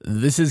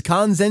This is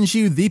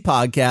Kanzenshuu, the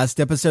podcast,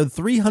 episode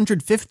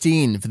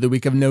 315 for the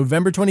week of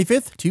November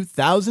 25th,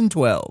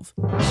 2012.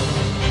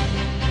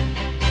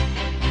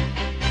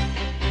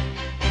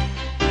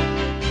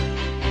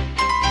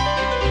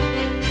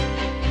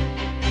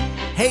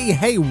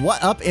 Hey,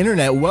 what up,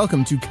 Internet?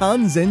 Welcome to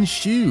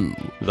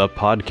Kanzenshuu, the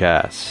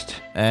podcast,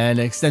 an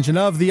extension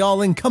of the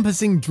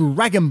all-encompassing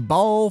Dragon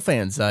Ball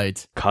fan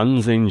site,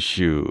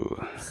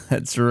 Kanzenshuu.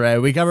 That's right,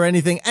 we cover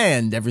anything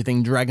and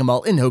everything Dragon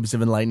Ball in hopes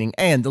of enlightening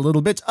and a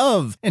little bit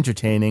of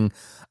entertaining.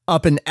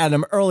 Up and at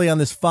 'em early on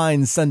this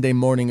fine Sunday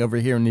morning over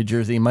here in New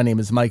Jersey. My name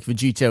is Mike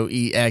Vegito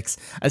EX.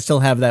 I still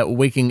have that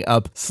waking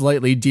up,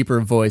 slightly deeper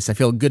voice. I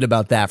feel good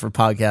about that for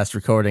podcast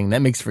recording.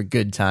 That makes for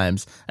good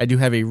times. I do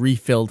have a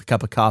refilled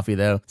cup of coffee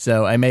though,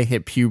 so I may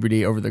hit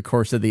puberty over the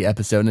course of the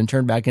episode and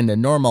turn back into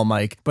normal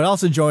Mike. But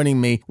also joining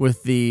me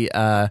with the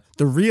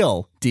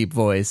real deep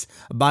voice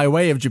by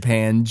way of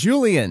Japan,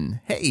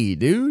 Julian. Hey,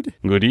 dude.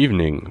 Good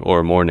evening,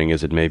 or morning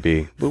as it may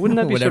be. But wouldn't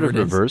that be sort of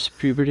reverse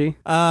puberty?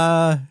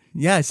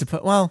 Yeah, I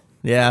suppose. Well,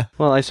 yeah.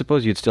 Well, I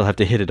suppose you'd still have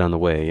to hit it on the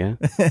way, yeah?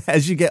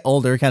 As you get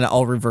older, kind of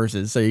all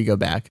reverses, so you go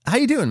back. How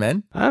you doing,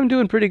 man? I'm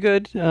doing pretty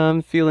good.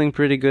 I'm feeling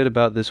pretty good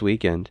about this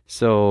weekend.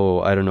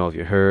 So, I don't know if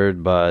you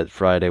heard, but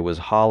Friday was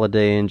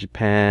holiday in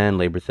Japan,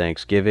 Labor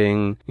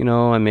Thanksgiving. You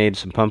know, I made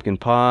some pumpkin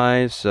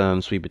pie,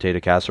 some sweet potato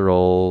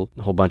casserole,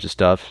 a whole bunch of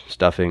stuff,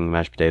 stuffing,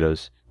 mashed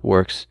potatoes,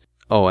 works.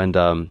 Oh, and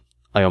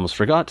I almost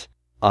forgot.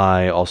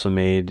 I also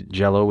made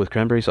Jell-O with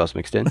cranberry sauce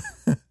mixed in.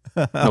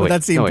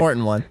 That's the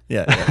important one.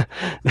 Yeah.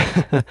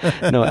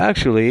 No,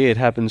 actually, it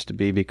happens to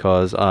be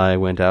because I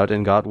went out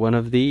and got one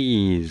of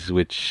these,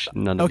 which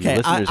none of the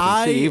listeners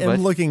can see. I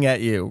am looking at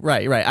you.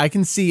 Right. I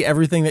can see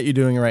everything that you're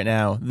doing right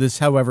now. This,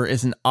 however,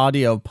 is an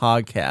audio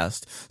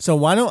podcast. So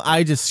why don't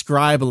I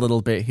describe a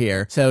little bit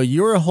here? So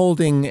you're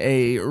holding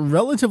a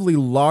relatively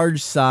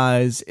large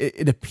size.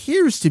 It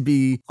appears to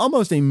be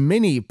almost a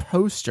mini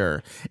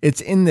poster.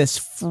 It's in this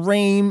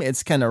frame.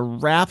 It's kind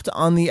of wrapped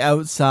on the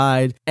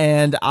outside.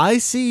 And I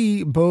see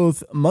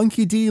both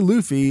Monkey D.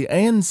 Luffy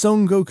and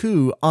Son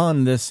Goku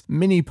on this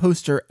mini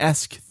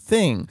poster-esque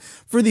thing.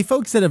 For the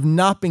folks that have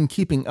not been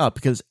keeping up,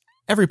 because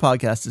every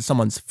podcast is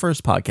someone's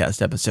first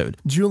podcast episode,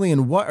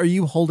 Julian, what are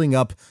you holding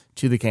up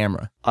to the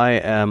camera? I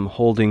am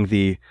holding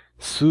the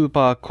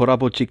Super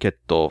Korabo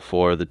Chiketto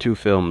for the two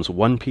films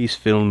One Piece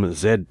Film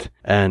Z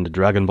and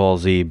Dragon Ball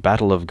Z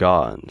Battle of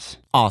Gods.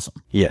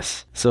 Awesome.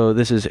 Yes. So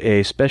this is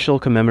a special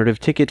commemorative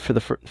ticket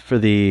for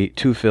the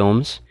two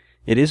films.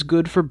 It is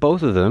good for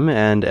both of them,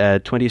 and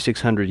at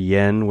 2,600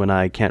 yen, when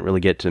I can't really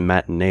get to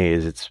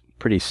matinees, it's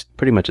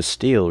pretty much a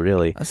steal,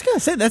 really. I was going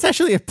to say, that's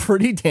actually a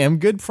pretty damn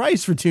good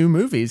price for two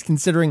movies,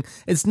 considering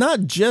it's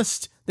not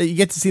just that you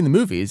get to see the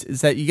movies,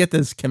 it's that you get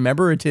this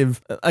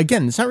commemorative,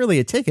 again, it's not really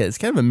a ticket, it's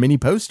kind of a mini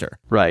poster.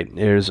 Right.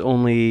 There's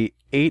only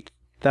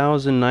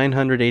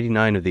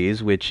 8,989 of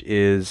these, which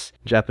is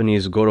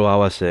Japanese goro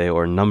awase,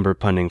 or number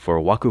punning for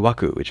waku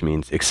waku, which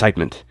means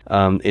excitement.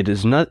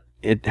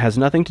 It has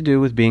nothing to do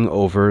with being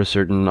over a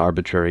certain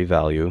arbitrary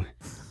value,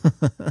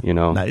 you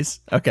know. Nice.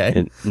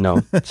 Okay.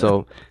 No.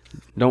 So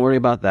don't worry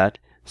about that.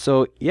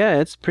 So yeah,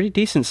 it's pretty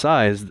decent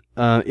size.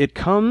 It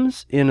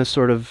comes in a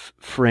sort of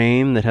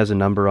frame that has a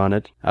number on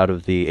it out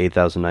of the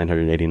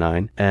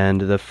 8,989. And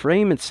the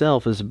frame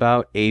itself is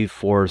about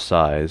A4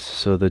 size.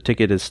 So the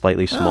ticket is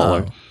slightly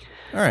smaller.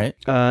 Oh. All right.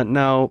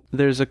 Now,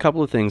 there's a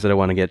couple of things that I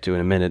want to get to in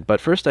a minute. But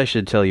first I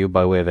should tell you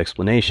by way of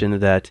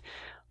explanation that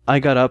I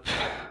got up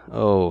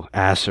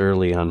ass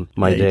early on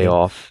my day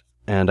off,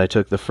 and I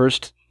took the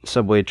first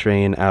subway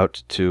train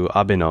out to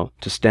Abeno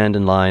to stand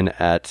in line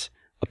at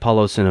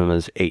Apollo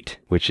Cinemas 8,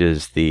 which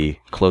is the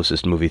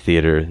closest movie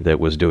theater that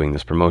was doing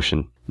this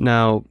promotion.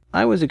 Now,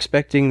 I was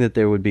expecting that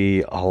there would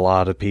be a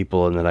lot of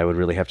people and that I would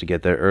really have to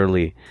get there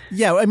early.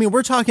 Yeah, I mean,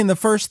 we're talking the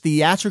first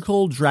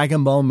theatrical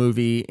Dragon Ball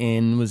movie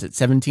in, was it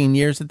 17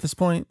 years at this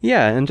point?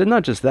 Yeah, and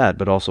not just that,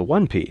 but also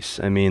One Piece.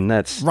 I mean,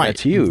 that's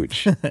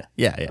huge.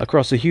 Yeah.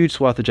 Across a huge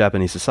swath of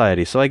Japanese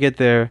society. So I get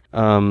there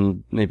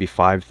maybe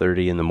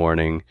 5:30 in the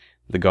morning.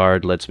 The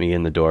guard lets me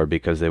in the door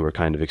because they were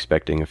kind of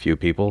expecting a few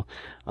people.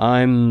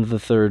 I'm the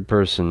third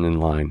person in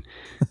line.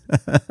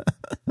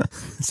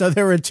 So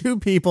there were two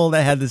people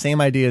that had the same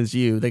idea as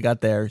you. They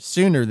got there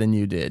sooner than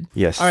you did.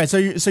 Yes. All right, so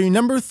you're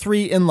number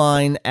 3 in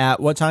line at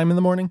what time in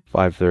the morning?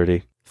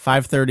 5:30.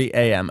 5:30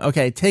 a.m.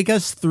 Okay, take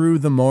us through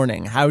the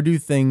morning. How do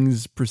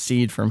things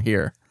proceed from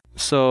here?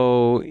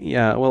 So,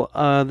 yeah, well,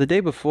 the day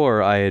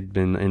before I had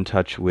been in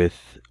touch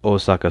with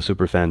Osaka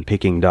superfan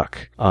Peking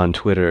Duck on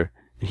Twitter.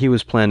 He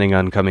was planning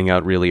on coming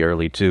out really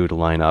early, too, to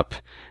line up.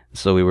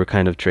 So we were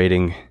kind of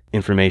trading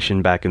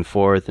information back and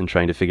forth and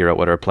trying to figure out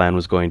what our plan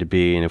was going to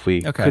be. And if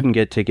we couldn't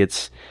get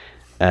tickets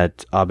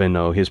at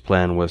Abeno, his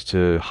plan was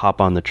to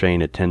hop on the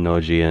train at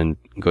Tennoji and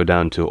go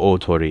down to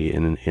Otori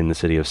in the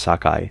city of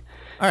Sakai.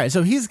 All right,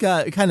 so he's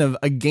got kind of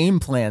a game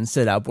plan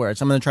set up where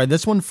it's, I'm going to try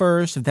this one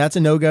first. If that's a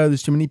no-go,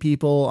 there's too many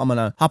people, I'm going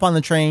to hop on the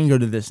train, go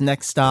to this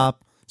next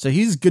stop. So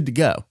he's good to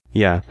go.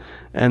 Yeah,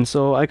 and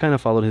so I kind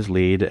of followed his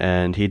lead,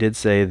 and he did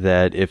say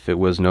that if it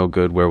was no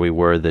good where we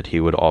were, that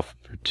he would offer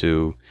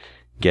to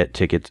get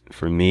tickets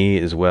for me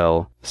as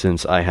well,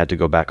 since I had to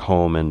go back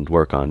home and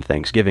work on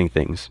Thanksgiving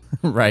things.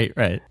 Right.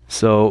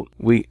 So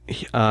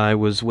I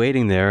was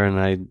waiting there,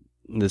 and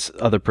this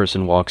other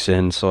person walks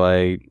in, so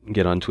I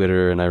get on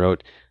Twitter and I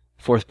wrote,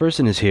 "Fourth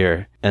person is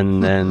here,"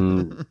 and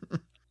then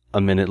a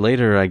minute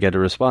later I get a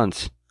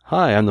response.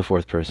 "Hi, I'm the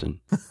fourth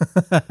person."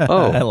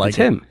 Oh, I like it's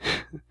him.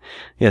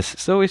 Yes,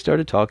 so we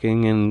started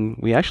talking, and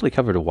we actually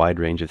covered a wide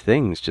range of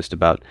things, just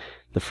about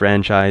the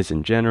franchise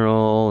in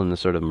general and the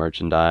sort of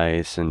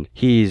merchandise. And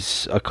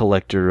he's a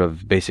collector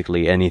of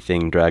basically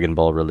anything Dragon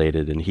Ball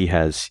related, and he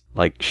has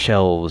like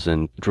shelves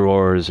and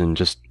drawers and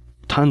just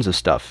tons of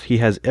stuff. He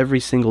has every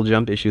single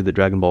Jump issue that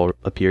Dragon Ball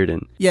appeared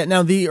in. Yeah,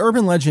 now the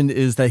urban legend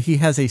is that he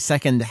has a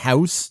second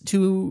house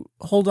to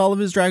hold all of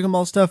his Dragon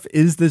Ball stuff.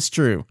 Is this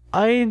true?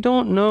 I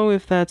don't know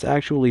if that's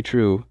actually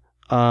true.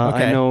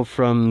 Okay. I know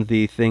from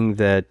the thing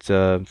that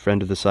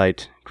friend of the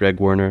site, Greg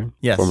Werner,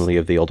 Yes. formerly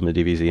of the Ultimate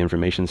DBZ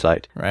information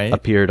site, Right.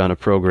 appeared on a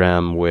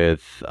program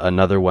with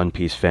another One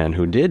Piece fan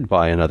who did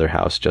buy another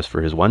house just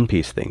for his One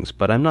Piece things.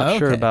 But I'm not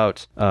sure Okay.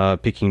 about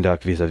Peking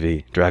Duck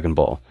vis-a-vis Dragon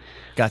Ball.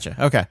 Gotcha.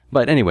 Okay.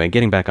 But anyway,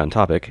 getting back on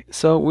topic.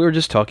 So we were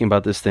just talking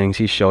about these things.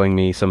 He's showing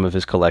me some of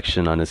his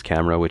collection on his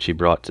camera, which he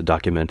brought to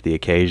document the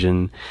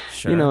occasion.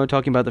 Sure. You know,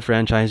 talking about the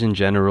franchise in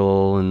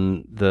general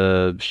and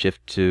the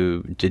shift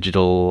to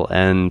digital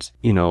and,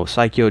 you know,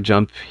 Saikyo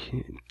Jump.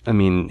 I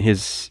mean,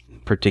 his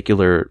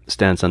particular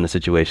stance on the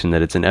situation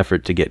that it's an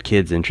effort to get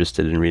kids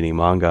interested in reading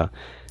manga.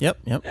 Yep.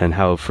 And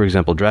how, for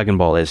example, Dragon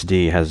Ball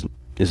SD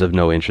is of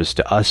no interest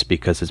to us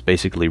because it's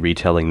basically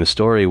retelling the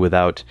story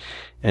without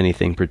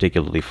anything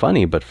particularly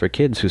funny, but for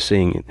kids who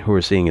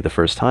are seeing it the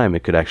first time,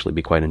 it could actually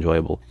be quite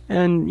enjoyable.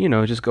 And, you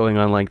know, just going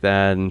on like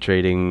that and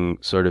trading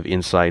sort of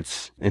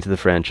insights into the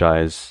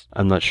franchise.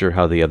 I'm not sure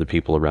how the other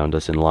people around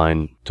us in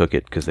line took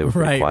it because they were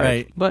pretty quiet.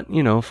 Right. But,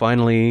 you know,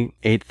 finally,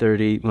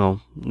 8:30,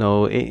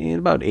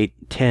 about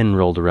 8:10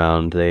 rolled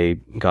around. They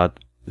got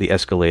the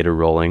escalator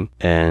rolling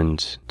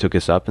and took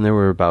us up, and there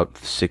were about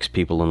 6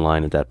 people in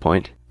line at that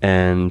point.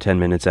 And 10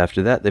 minutes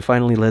after that, they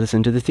finally let us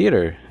into the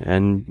theater.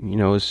 And, you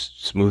know, it was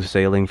smooth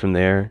sailing from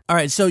there. All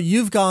right. So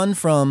you've gone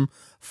from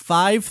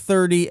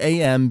 5:30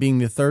 a.m. being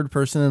the third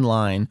person in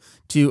line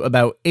to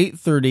about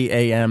 8:30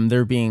 a.m.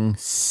 there being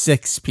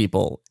 6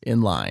 people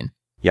in line.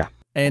 Yeah.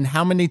 And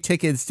how many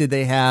tickets did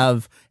they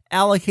have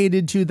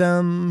allocated to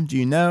them? Do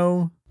you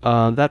know?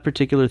 That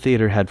particular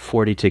theater had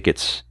 40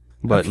 tickets,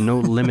 but no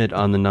limit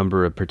on the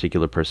number a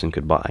particular person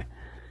could buy.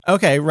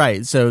 Okay,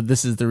 right. So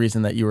this is the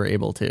reason that you were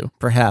able to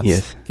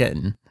perhaps get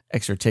an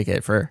extra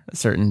ticket for a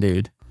certain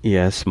dude.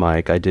 Yes,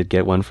 Mike, I did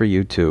get one for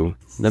you, too.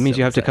 That means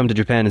you have to come to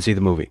Japan and see the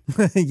movie.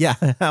 Yeah,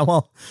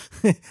 well,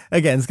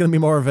 again, it's going to be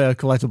more of a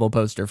collectible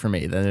poster for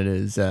me than it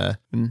is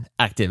an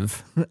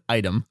active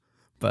item.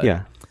 But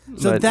Yeah.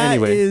 So but that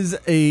anyway. is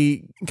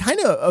a kind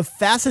of a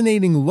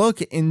fascinating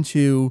look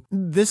into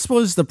this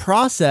was the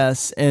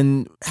process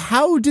and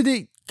how did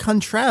it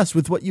contrast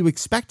with what you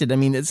expected? I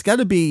mean, it's got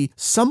to be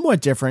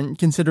somewhat different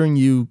considering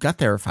you got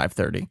there at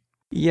 5:30.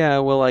 Yeah,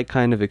 well, I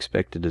kind of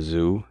expected a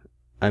zoo.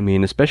 I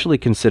mean, especially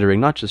considering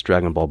not just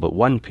Dragon Ball, but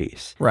One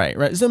Piece.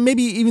 Right. So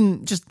maybe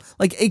even just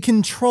like a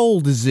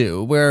controlled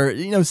zoo where,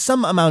 you know,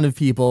 some amount of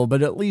people,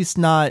 but at least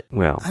not,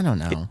 Well, I don't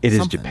know. it is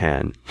something.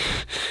 Japan.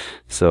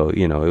 So,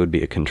 you know, it would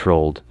be a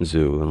controlled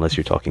zoo unless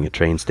you're talking a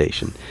train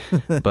station.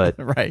 But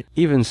Right.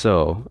 even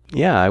so,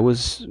 yeah, I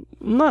was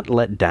not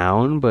let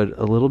down, but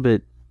a little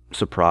bit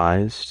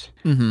surprised.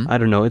 Mm-hmm. I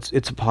don't know. It's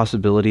a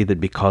possibility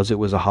that because it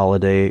was a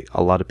holiday,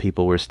 a lot of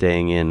people were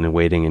staying in and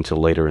waiting until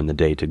later in the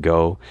day to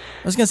go.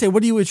 I was going to say,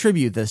 what do you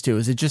attribute this to?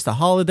 Is it just a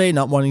holiday,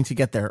 not wanting to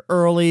get there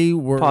early?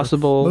 Were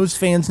Possible. most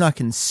fans not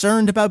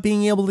concerned about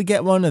being able to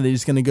get one? Are they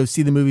just going to go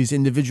see the movies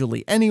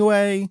individually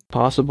anyway?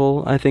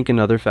 Possible. I think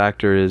another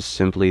factor is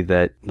simply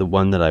that the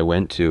one that I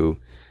went to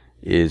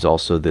is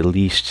also the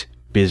least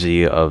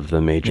busy of the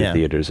major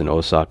theaters in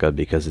Osaka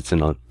because it's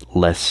in a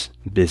less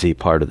busy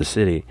part of the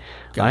city.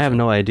 Gotcha. I have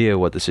no idea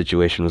what the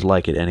situation was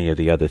like at any of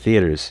the other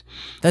theaters.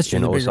 That's true.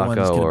 In The bigger one's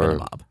Osaka going to be or a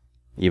mob.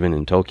 even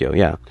in Tokyo,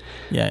 yeah.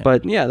 Yeah.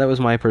 But yeah, that was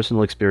my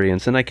personal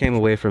experience, and I came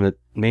away from it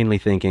mainly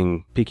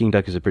thinking Peking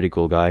Duck is a pretty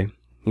cool guy.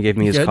 He gave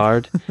me his Good.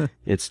 card.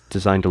 It's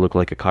designed to look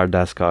like a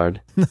Cardass card.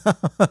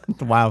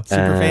 Wow.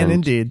 Super fan And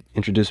indeed.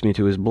 Introduced me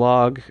to his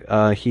blog.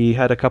 He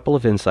had a couple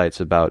of insights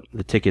about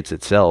the tickets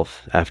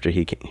itself after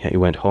he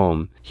went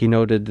home. He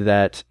noted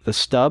that the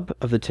stub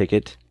of the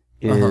ticket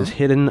is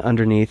hidden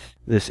underneath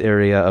this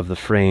area of the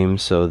frame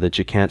so that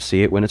you can't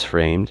see it when it's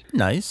framed.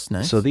 Nice.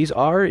 So these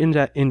are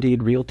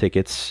indeed real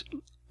tickets,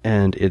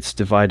 and it's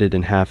divided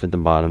in half at the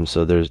bottom.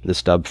 So there's the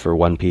stub for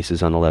One Piece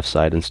is on the left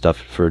side and stub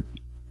for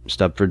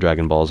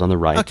Dragon Balls on the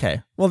right.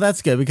 Okay. Well,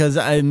 that's good because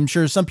I'm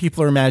sure some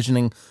people are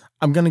imagining,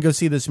 I'm going to go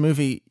see this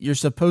movie. You're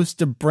supposed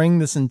to bring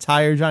this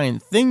entire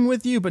giant thing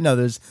with you, but no,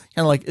 there's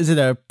kind of like, is it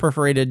a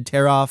perforated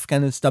tear off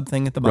kind of stub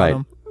thing at the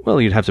bottom? Right.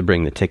 Well, you'd have to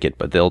bring the ticket,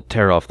 but they'll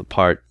tear off the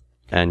part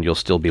and you'll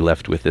still be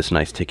left with this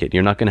nice ticket.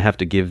 You're not going to have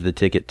to give the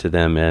ticket to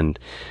them and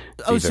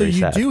Oh, be so very you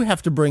sad. do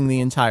have to bring the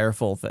entire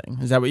full thing.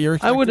 Is that what you're I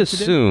expected would to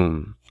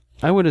do?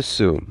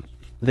 assume.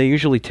 They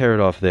usually tear it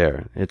off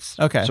there. It's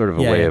Okay. sort of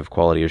a way of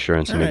quality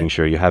assurance and making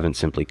sure you haven't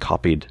simply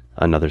copied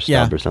another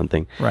stub or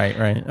something. Right.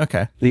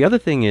 Okay. The other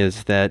thing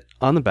is that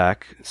on the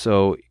back,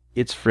 so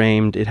it's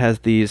framed, it has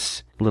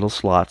these little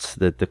slots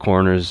that the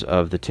corners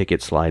of the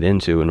ticket slide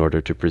into in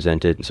order to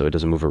present it so it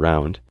doesn't move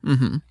around.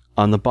 Mm-hmm.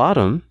 On the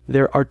bottom,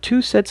 there are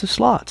 2 sets of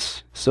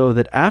slots, so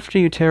that after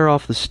you tear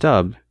off the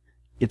stub,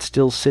 it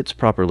still sits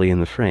properly in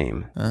the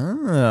frame.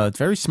 Oh, it's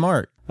very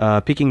smart.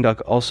 Peking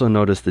Duck also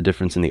noticed the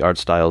difference in the art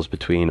styles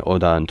between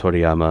Oda and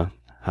Toriyama,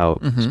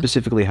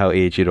 specifically how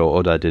Eiichiro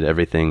Oda did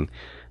everything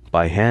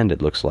by hand,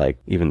 it looks like,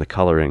 even the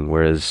coloring,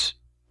 whereas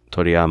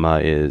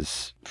Toriyama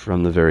is,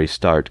 from the very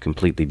start,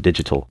 completely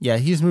digital. Yeah,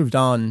 he's moved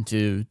on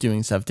to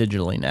doing stuff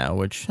digitally now,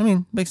 which, I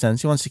mean, makes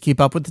sense. He wants to keep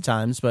up with the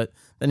times, but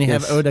then you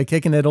have Oda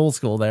kicking it old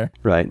school there.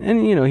 Right,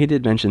 and, he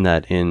did mention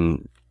that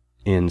in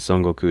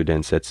Son Goku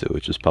Densetsu,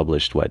 which was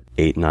published,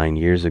 8-9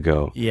 years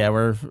ago. Yeah,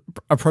 we're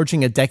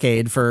approaching a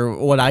decade for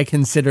what I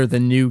consider the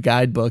new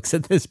guidebooks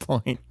at this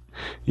point.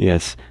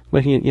 Yes,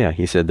 but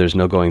he said there's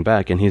no going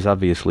back, and he's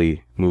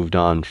obviously moved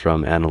on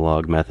from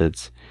analog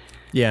methods.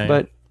 Yeah.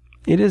 But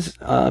it is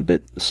a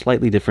bit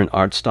slightly different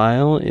art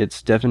style.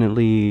 It's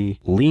definitely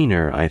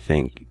leaner, I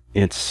think.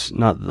 It's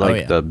not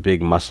like the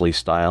big muscly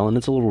style, and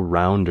it's a little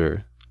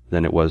rounder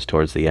than it was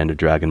towards the end of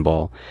Dragon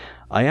Ball.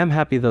 I am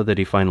happy, though, that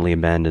he finally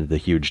abandoned the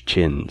huge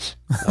chins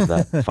of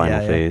that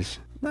final phase.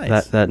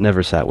 Nice. That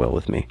never sat well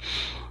with me.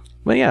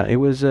 But yeah, it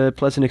was a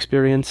pleasant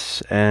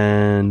experience,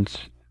 and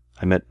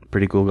I met a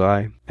pretty cool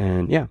guy,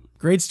 and yeah.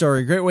 Great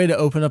story. Great way to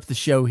open up the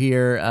show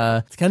here.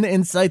 It's kind of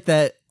insight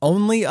that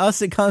only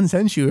us at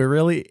Consenshu are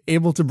really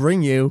able to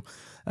bring you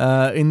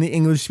in the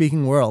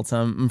English-speaking world.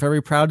 So I'm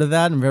very proud of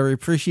that. I'm very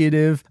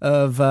appreciative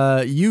of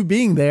you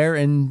being there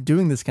and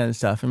doing this kind of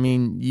stuff. I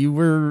mean, you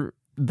were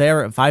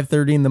there at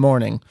 5:30 in the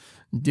morning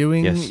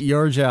doing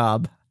your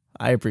job.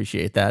 I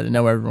appreciate that. I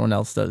know everyone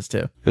else does too.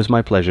 It was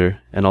my pleasure.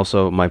 And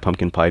also my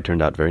pumpkin pie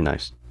turned out very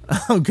nice.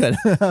 Oh, good.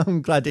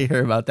 I'm glad to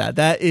hear about that.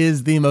 That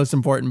is the most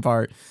important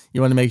part. You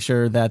want to make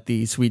sure that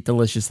the sweet,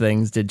 delicious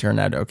things did turn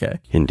out okay.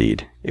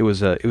 Indeed. It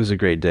was a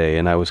great day,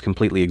 and I was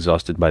completely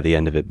exhausted by the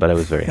end of it, but I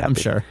was very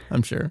happy.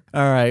 I'm sure.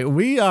 All right.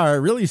 We are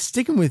really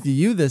sticking with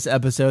you this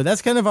episode.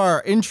 That's kind of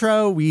our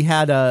intro. We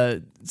had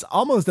it's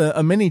almost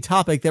a mini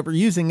topic that we're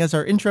using as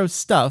our intro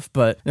stuff,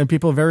 but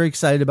people are very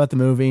excited about the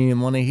movie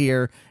and want to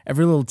hear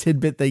every little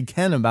tidbit they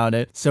can about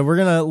it. So we're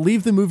going to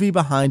leave the movie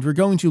behind. We're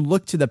going to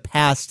look to the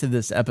past to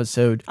this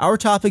episode. Our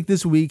topic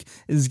this week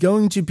is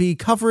going to be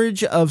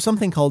coverage of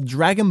something called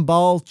Dragon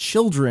Ball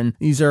Children.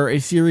 These are a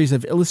series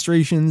of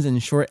illustrations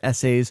and short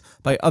essays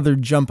by other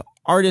Jump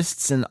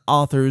artists and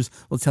authors.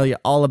 We'll tell you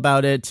all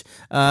about it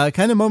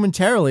kind of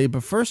momentarily,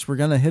 but first we're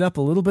going to hit up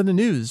a little bit of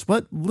news.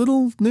 What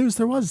little news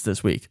there was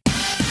this week?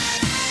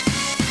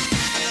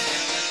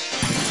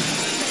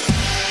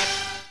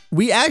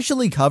 We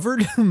actually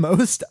covered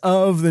most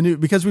of the news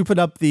because we put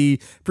up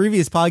the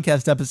previous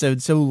podcast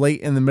episode so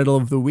late in the middle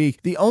of the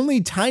week. The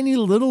only tiny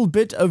little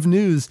bit of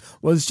news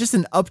was just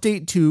an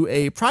update to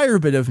a prior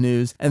bit of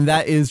news, and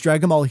that is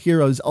Dragon Ball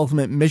Heroes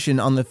Ultimate Mission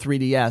on the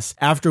 3DS.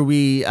 After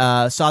we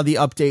saw the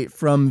update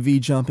from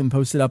V-Jump and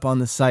posted up on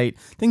the site,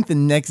 I think the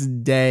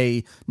next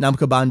day,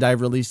 Namco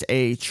Bandai released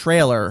a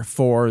trailer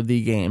for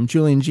the game.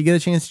 Julian, did you get a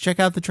chance to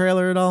check out the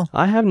trailer at all?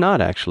 I have not,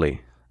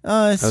 actually.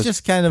 It's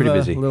just kind of a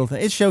little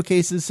thing. It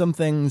showcases some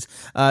things.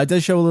 It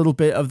does show a little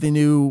bit of the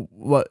new,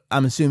 what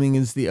I'm assuming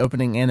is the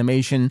opening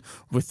animation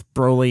with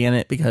Broly in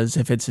it, because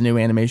if it's a new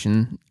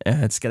animation,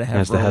 it's going to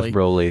have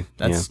Broly.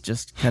 That's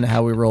just kind of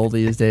how we roll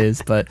these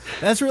days. But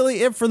that's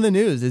really it for the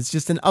news. It's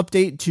just an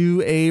update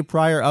to a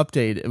prior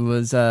update. It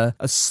was a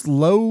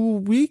slow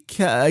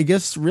week. I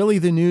guess really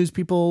the news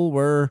people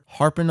were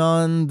harping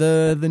on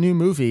the new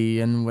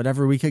movie and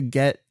whatever we could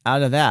get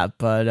out of that,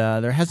 but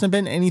there hasn't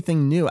been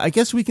anything new. I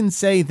guess we can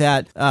say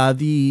that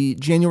the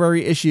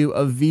January issue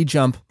of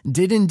V-Jump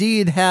did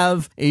indeed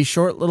have a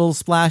short little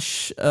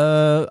splash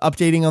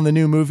updating on the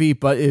new movie,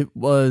 but it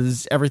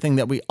was everything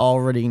that we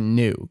already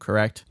knew,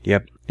 correct?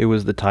 Yep. It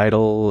was the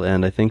title,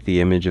 and I think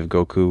the image of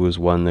Goku was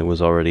one that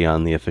was already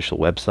on the official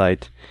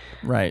website.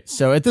 Right.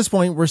 So at this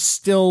point, we're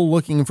still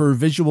looking for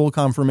visual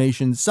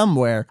confirmation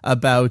somewhere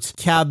about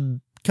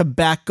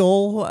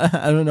Kabakle.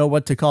 I don't know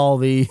what to call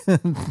the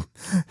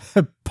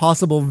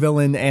possible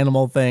villain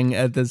animal thing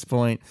at this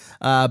point,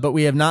 but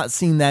we have not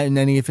seen that in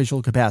any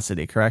official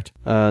capacity, correct?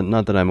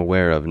 Not that I'm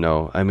aware of,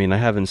 no. I mean, I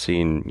haven't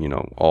seen,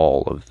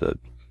 all of the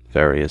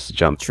various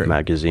Jump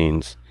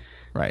magazines,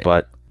 right?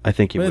 But I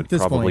think it would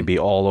probably be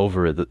all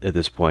over at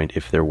this point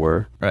if there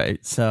were. Right.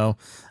 So,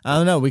 I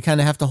don't know. We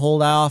kind of have to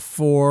hold off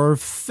for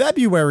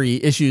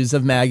February issues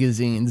of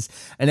magazines.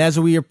 And as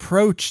we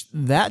approach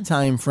that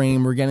time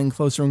frame, we're getting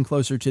closer and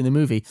closer to the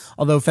movie.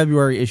 Although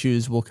February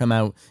issues will come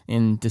out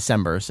in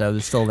December. So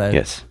there's still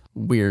that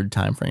weird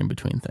time frame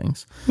between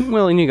things.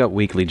 Well, and you got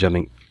Weekly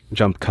Jump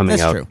coming out.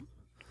 That's true.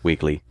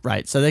 Weekly.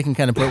 Right. So they can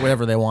kind of put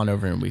whatever they want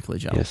over in Weekly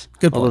Jump. Yes.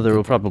 Good point. Although there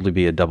will probably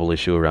be a double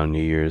issue around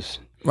New Year's.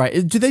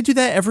 Right. Do they do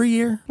that every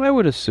year? I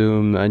would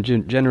assume.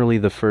 Generally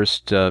the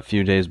first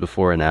few days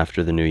before and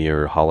after the New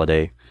Year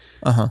holiday.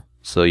 Uh-huh.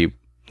 so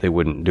they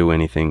wouldn't do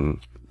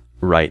anything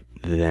right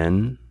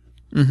then.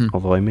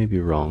 Although I may be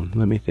wrong.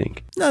 Let me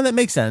think. No, that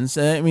makes sense.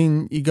 I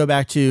mean, you go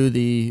back to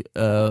the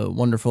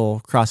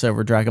wonderful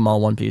crossover Dragon Ball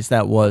One Piece.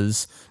 That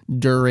was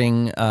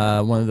during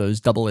one of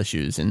those double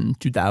issues in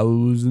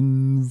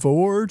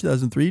 2004,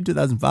 2003,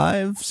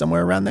 2005,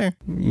 somewhere around there.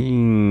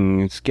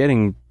 It's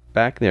getting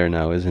back there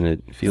now, isn't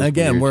it? Feels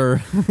Again,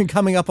 weird. We're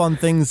coming up on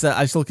things that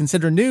I still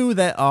consider new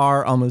that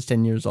are almost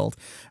 10 years old.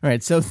 All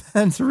right, so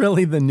that's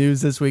really the news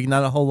this week.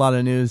 Not a whole lot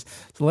of news.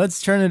 So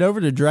let's turn it over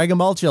to Dragon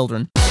Ball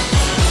Children.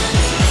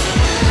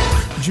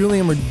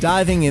 Julian, we're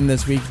diving in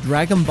this week,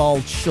 Dragon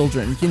Ball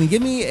Children. Can you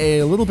give me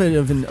a little bit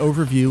of an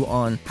overview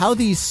on how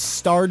these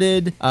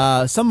started?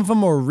 Some of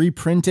them were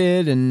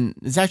reprinted, and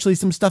there's actually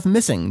some stuff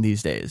missing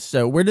these days.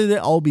 So where did it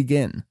all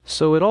begin?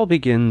 So it all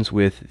begins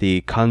with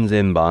the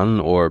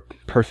Kanzenban, or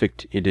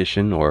perfect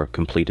edition, or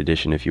complete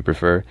edition if you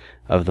prefer,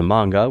 of the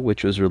manga,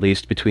 which was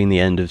released between the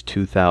end of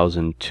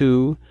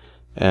 2002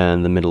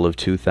 and the middle of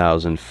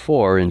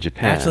 2004 in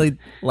Japan. Actually,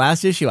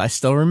 last issue, I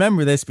still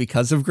remember this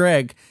because of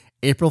Greg.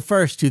 April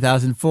 1st,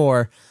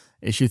 2004,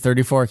 issue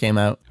 34 came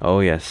out.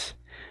 Oh, yes.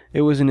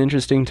 It was an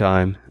interesting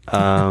time.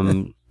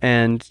 And,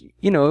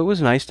 it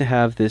was nice to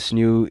have this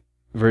new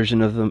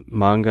version of the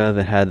manga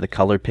that had the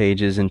color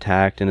pages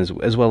intact, and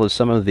as well as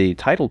some of the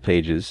title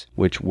pages,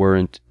 which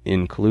weren't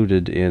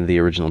included in the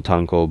original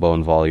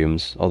tankobon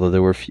volumes, although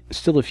there were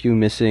still a few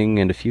missing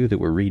and a few that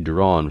were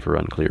redrawn for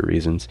unclear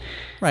reasons.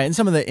 Right, and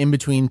some of the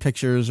in-between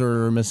pictures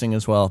are missing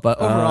as well. But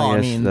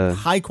overall, yes,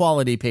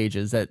 high-quality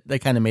pages that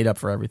kind of made up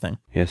for everything.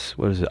 Yes,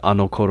 what is it?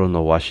 Ano Koro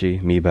no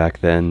Washi, Me Back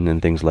Then,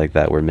 and things like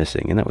that were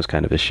missing, and that was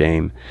kind of a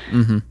shame.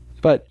 Mm-hmm.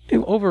 But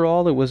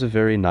overall, it was a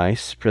very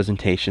nice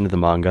presentation of the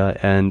manga,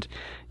 and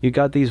you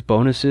got these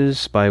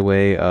bonuses by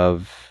way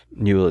of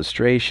new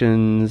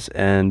illustrations,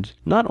 and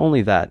not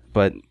only that,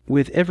 but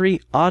with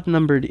every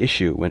odd-numbered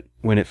issue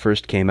when it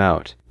first came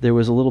out, there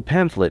was a little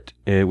pamphlet.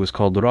 It was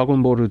called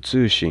Dragon Ball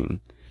Tsushin.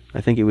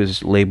 I think it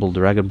was labeled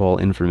Dragon Ball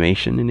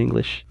Information in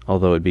English,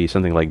 although it'd be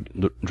something like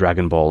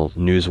Dragon Ball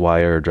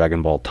Newswire or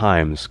Dragon Ball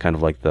Times, kind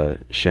of like the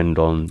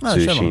Shendon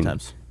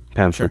Tsushin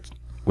pamphlet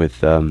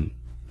with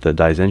the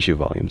Daizenshu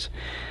volumes.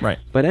 Right.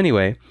 But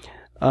anyway,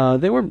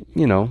 they were,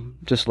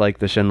 just like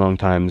the Shenlong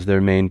Times, their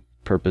main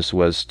purpose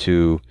was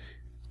to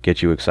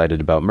get you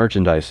excited about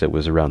merchandise that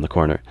was around the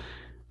corner.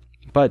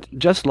 But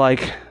just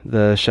like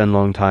the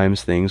Shenlong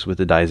Times things with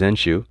the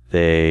Daizenshu,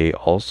 they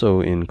also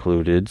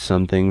included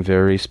something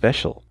very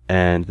special.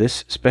 And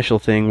this special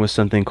thing was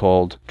something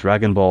called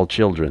Dragon Ball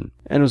Children.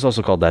 And it was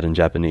also called that in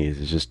Japanese.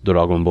 It's just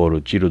Dragon Ball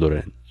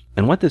Chirudoren.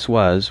 And what this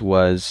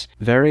was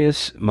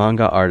various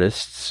manga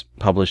artists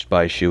published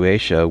by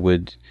Shueisha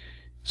would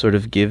sort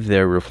of give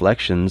their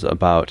reflections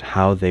about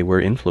how they were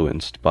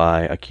influenced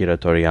by Akira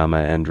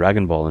Toriyama and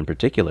Dragon Ball in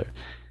particular,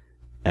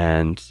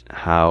 and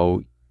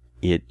how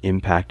it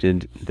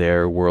impacted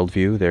their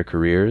worldview, their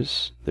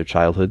careers, their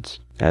childhoods,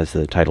 as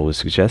the title would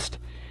suggest.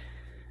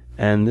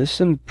 And there's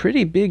some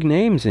pretty big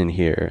names in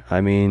here.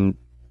 I mean,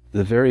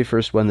 the very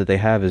first one that they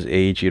have is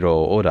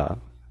Eiichiro Oda,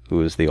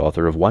 who is the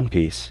author of One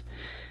Piece.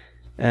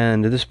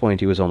 And at this point,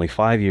 he was only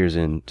 5 years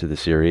into the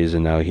series,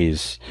 and now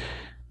he's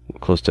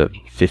close to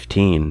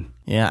 15.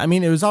 Yeah, I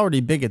mean, it was already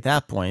big at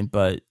that point,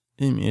 but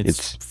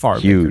it's far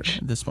huge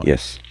bigger at this point.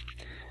 Yes.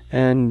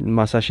 And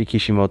Masashi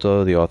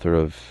Kishimoto, the author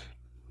of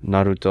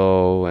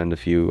Naruto and a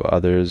few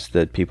others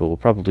that people will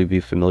probably be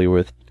familiar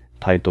with,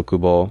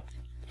 Taitokubo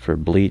for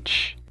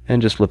Bleach,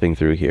 and just flipping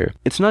through here.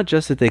 It's not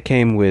just that they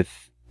came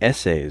with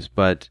essays,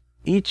 but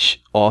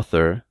each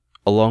author,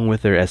 along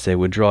with their essay,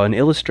 would draw an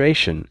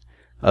illustration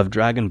of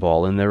Dragon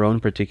Ball in their own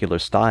particular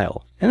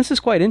style. And this is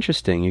quite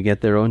interesting. You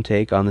get their own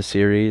take on the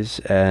series,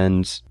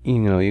 and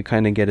you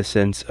kind of get a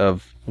sense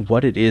of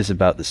what it is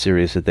about the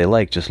series that they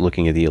like just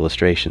looking at the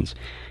illustrations.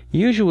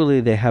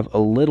 Usually they have a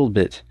little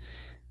bit,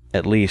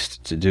 at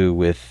least, to do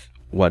with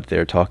what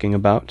they're talking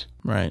about.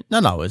 Right.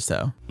 Not always,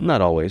 though.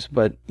 Not always,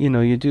 but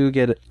you do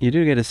get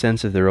a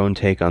sense of their own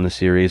take on the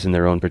series and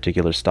their own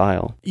particular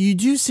style. You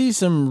do see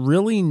some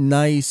really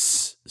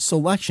nice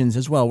selections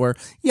as well, where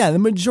the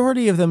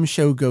majority of them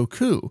show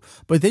Goku,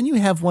 but then you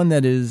have one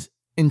that is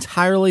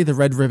entirely the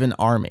Red Ribbon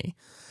Army.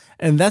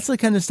 And that's the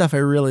kind of stuff I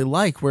really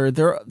like, where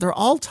they're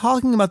all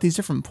talking about these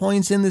different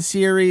points in the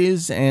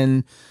series,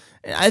 and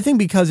I think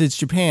because it's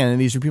Japan and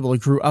these are people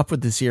that grew up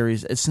with the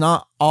series, it's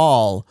not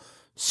all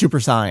Super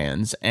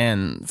Saiyans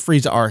and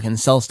Frieza Arc and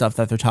Cell stuff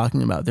that they're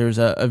talking about. There's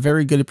a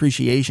very good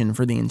appreciation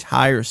for the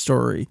entire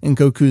story and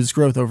Goku's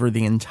growth over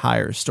the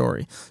entire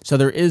story. So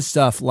there is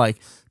stuff like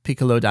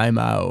Piccolo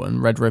Daimao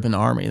and Red Ribbon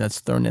Army that's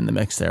thrown in the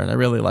mix there, and I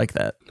really like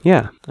that.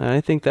 Yeah, I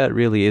think that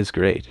really is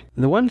great.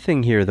 The one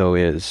thing here, though,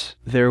 is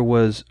there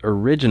was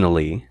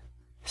originally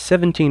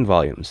 17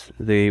 volumes.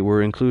 They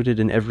were included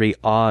in every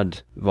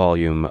odd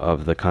volume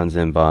of the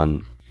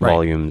Kanzenban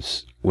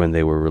volumes when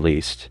they were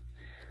released.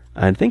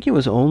 I think it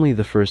was only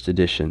the first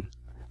edition.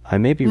 I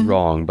may be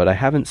wrong, but I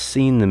haven't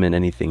seen them in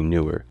anything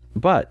newer.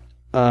 But,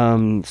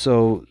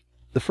 so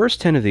the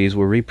first 10 of these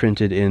were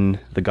reprinted in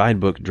the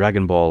guidebook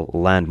Dragon Ball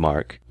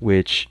Landmark,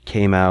 which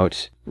came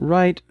out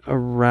right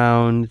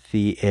around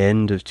the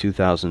end of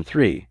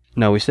 2003.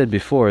 Now, we said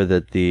before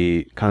that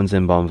the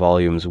Kanzenban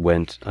volumes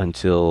went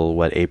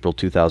until, April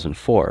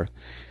 2004.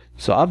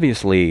 So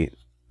obviously,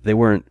 they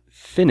weren't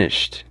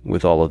finished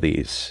with all of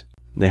these.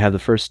 They have the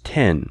first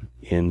 10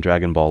 in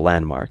Dragon Ball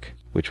Landmark,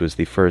 which was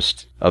the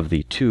first of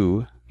the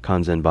 2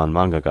 Kanzenban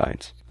manga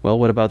guides. Well,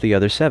 what about the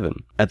other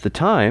 7? At the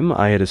time,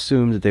 I had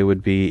assumed that they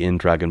would be in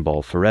Dragon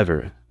Ball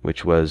Forever,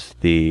 which was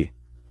the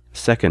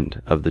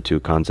second of the 2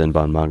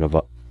 Kanzenban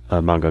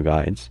manga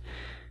guides.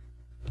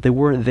 But they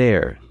weren't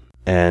there.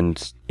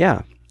 And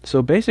yeah,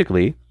 so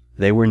basically,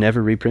 they were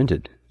never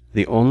reprinted.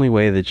 The only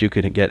way that you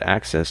could get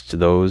access to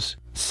those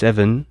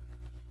 7,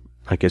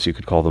 I guess you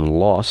could call them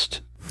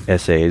lost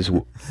essays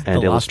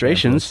and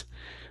illustrations,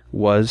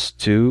 was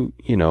to,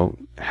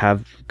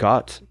 have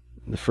got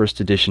the first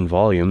edition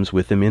volumes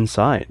with them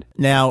inside.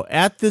 Now,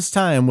 at this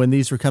time when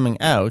these were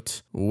coming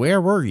out, where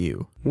were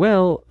you?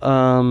 Well,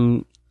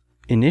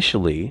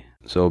 initially,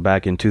 so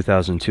back in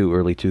 2002,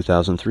 early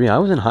 2003, I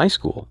was in high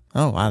school.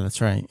 Oh, wow, that's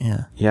right,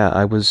 yeah. Yeah,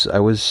 I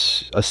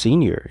was a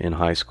senior in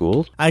high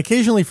school. I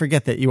occasionally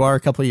forget that you are a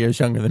couple of years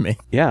younger than me.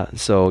 Yeah,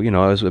 so,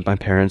 I was with my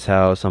parents'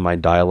 house on my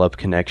dial-up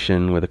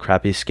connection with a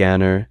crappy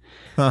scanner.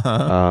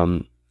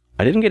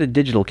 I didn't get a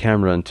digital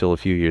camera until a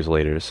few years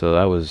later, so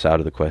that was out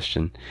of the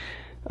question.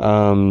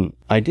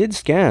 I did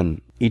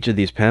scan each of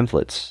these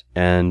pamphlets,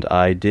 and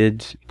I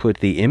did put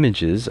the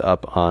images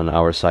up on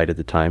our site at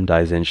the time,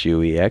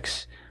 Daizenshu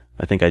EX.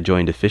 I think I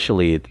joined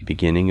officially at the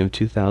beginning of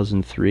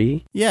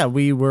 2003. Yeah,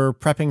 we were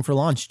prepping for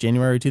launch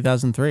January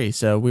 2003.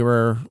 So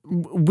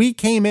we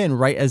came in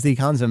right as the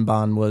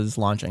Kanzenban was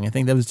launching. I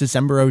think that was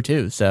December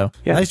 2002. So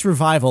yeah. Nice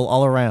revival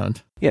all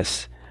around.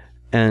 Yes.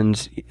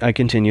 And I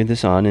continued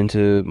this on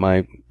into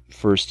my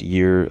first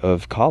year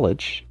of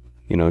college,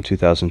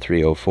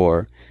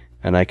 2003-04.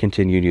 And I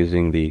continued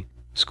using the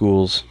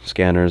school's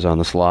scanners on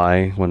the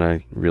sly when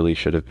I really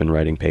should have been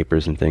writing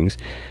papers and things.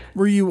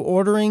 Were you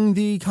ordering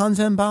the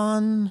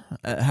Kanzenban?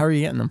 How are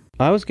you getting them?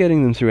 I was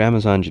getting them through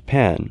Amazon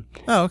Japan.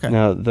 Oh, okay.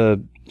 Now,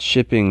 the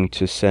shipping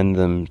to send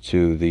them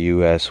to the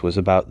U.S. was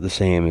about the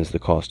same as the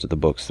cost of the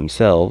books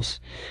themselves.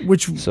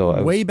 Which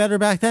way better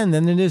back then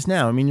than it is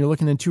now. I mean, you're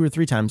looking at 2 or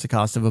 3 times the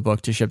cost of a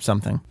book to ship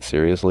something.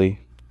 Seriously?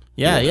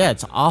 Yeah,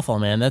 it's awful,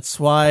 man. That's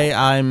why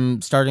I'm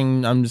just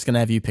going to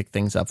have you pick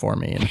things up for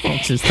me and I'll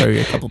just throw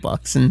you a couple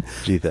bucks. And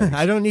gee, thanks.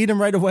 I don't need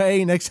them right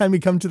away. Next time you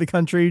come to the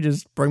country,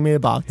 just bring me a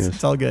box. Yes.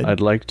 It's all good.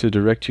 I'd like to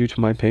direct you to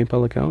my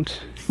PayPal account.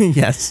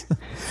 Yes.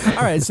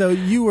 All right, so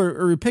you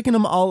were picking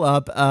them all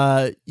up.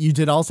 You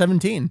did all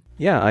 17.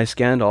 Yeah, I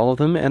scanned all of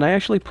them, and I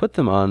actually put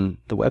them on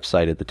the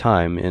website at the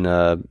time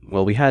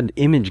we had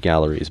image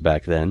galleries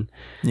back then.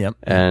 Yep.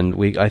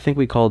 And I think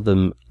we called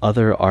them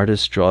Other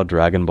Artists Draw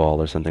Dragon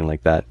Ball or something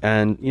like that.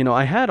 And,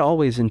 I had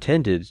always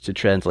intended to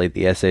translate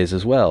the essays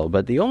as well,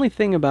 but the only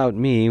thing about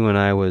me when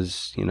I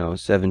was,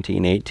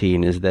 17,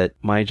 18 is that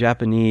my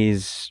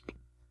Japanese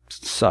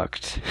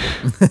sucked.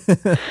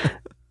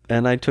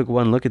 And I took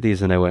one look at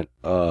these and I went,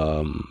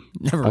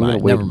 never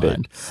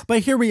mind. But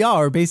here we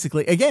are,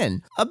 basically,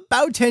 again,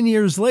 about 10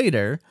 years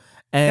later,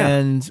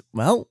 and,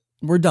 well,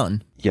 we're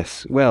done.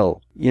 Yes,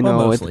 well,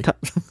 mostly.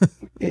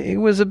 It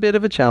was a bit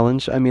of a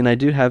challenge. I mean, I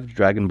do have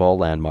Dragon Ball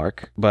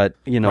Landmark, but,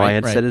 I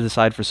had set it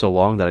aside for so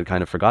long that I'd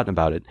kind of forgotten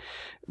about it.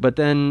 But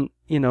then,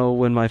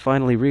 when I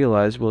finally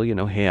realized, well,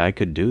 hey, I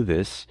could do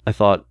this, I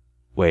thought,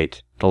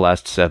 wait, the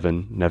last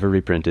 7, never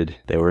reprinted.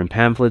 They were in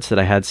pamphlets that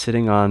I had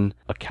sitting on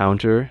a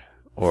counter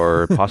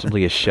or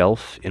possibly a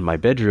shelf in my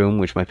bedroom,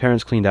 which my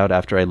parents cleaned out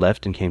after I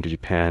left and came to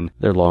Japan.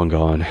 They're long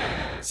gone.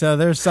 So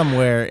they're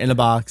somewhere in a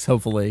box,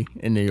 hopefully,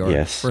 in New York.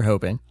 Yes. We're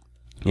hoping.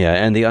 Yeah,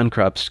 and the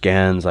uncropped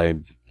scans I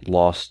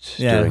lost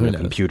during a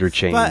computer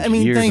change. But I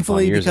mean,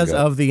 thankfully, because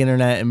ago. of the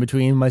internet and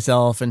between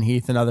myself and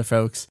Heath and other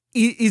folks,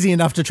 easy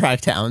enough to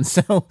track down.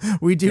 So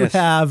we do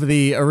have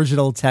the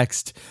original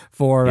text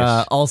for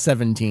all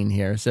 17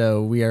 here.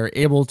 So we are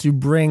able to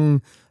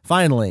bring,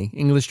 finally,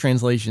 English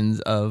translations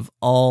of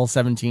all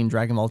 17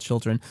 Dragon Ball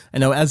children. I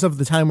know as of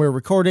the time we're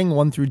recording,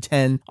 1 through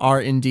 10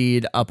 are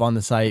indeed up on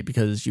the site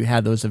because you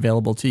had those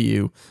available to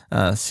you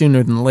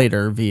sooner than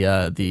later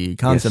via the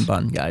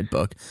Kanzenban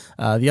guidebook.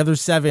 The other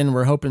 7,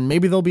 we're hoping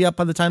maybe they'll be up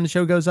by the time the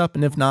show goes up,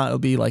 and if not, it'll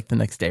be like the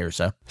next day or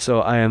so.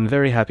 So I am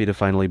very happy to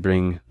finally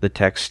bring the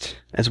text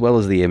as well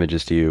as the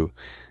images to you.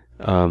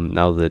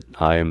 Now that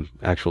I am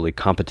actually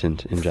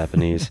competent in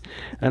Japanese.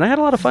 And I had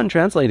a lot of fun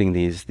translating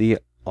these. The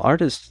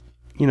artists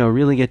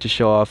really get to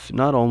show off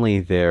not only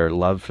their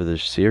love for the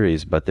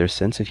series, but their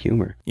sense of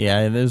humor.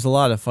 Yeah, there's a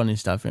lot of funny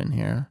stuff in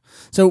here.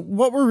 So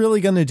what we're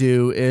really going to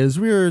do is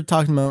we were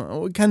talking about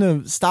what kind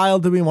of style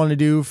do we want to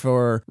do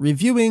for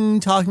reviewing,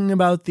 talking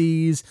about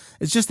these.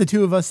 It's just the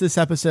 2 of us this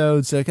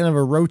episode, so kind of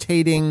a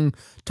rotating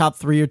top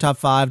 3 or top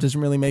 5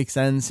 doesn't really make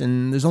sense,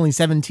 and there's only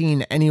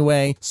 17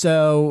 anyway.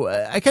 So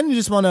I kind of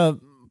just want to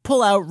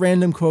pull out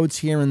random quotes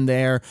here and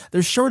there.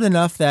 They're short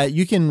enough that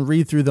you can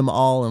read through them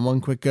all in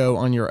one quick go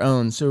on your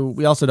own. So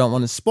we also don't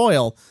want to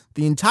spoil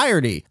the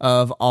entirety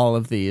of all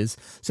of these.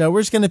 So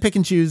we're just going to pick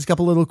and choose a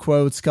couple little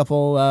quotes, a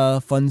couple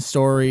fun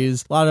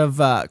stories, a lot of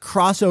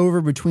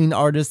crossover between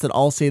artists that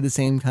all say the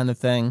same kind of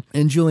thing.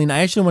 And Julian, I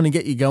actually want to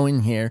get you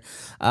going here.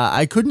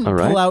 I couldn't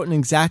pull out an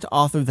exact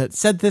author that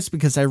said this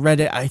because I read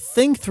it, I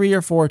think 3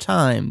 or 4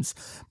 times,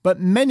 but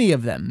many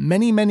of them,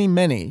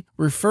 many,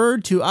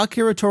 referred to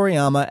Akira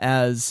Toriyama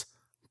as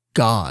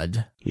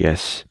God.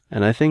 Yes,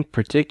 and I think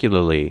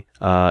particularly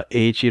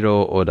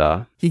Eiichiro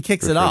Oda. He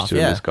kicks it off, to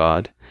him as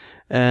God.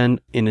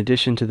 And in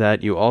addition to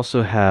that, you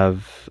also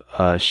have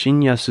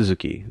Shinya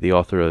Suzuki, the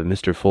author of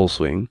Mr. Full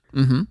Swing,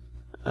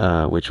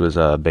 which was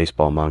a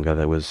baseball manga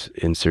that was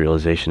in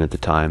serialization at the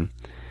time.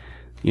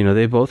 You know,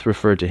 they both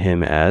referred to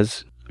him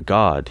as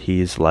God.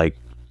 He's like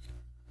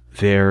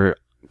their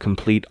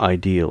complete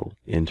ideal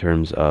in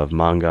terms of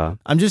manga.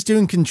 I'm just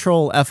doing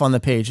Control F on the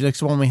page. The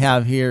next one we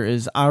have here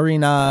is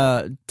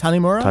Arina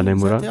Tanemura.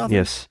 Tanemura,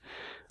 yes.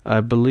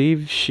 I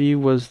believe she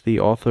was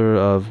the author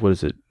of, what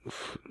is it?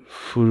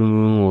 Full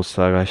Moon wo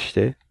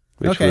Sagashite.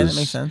 Okay, that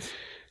makes sense.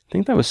 I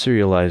think that was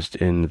serialized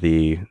in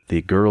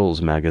the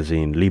girls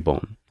magazine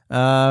Libon.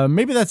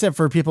 Maybe that's it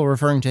for people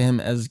referring to him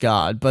as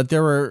God, but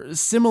there were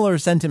similar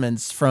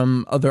sentiments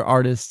from other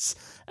artists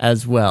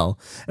as well.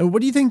 And what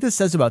do you think this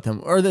says about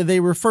them? Are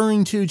they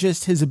referring to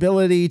just his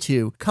ability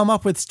to come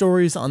up with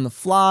stories on the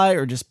fly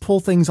or just pull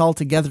things all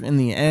together in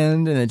the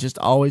end and it just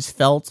always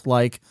felt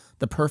like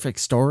the perfect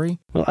story?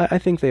 Well, I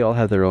think they all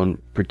have their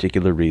own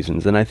particular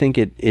reasons, and I think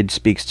it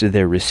speaks to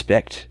their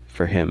respect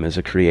for him as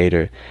a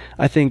creator.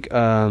 I think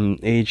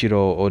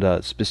Eiichiro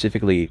Oda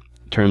specifically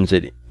terms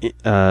it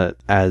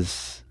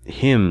as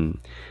him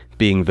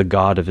being the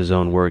god of his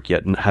own work,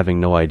 yet having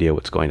no idea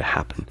what's going to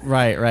happen.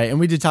 Right. And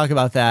we did talk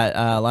about that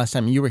last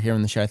time you were here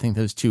on the show. I think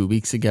that was 2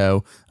 weeks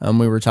ago.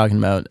 We were talking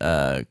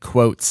about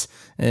quotes.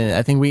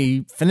 I think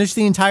we finished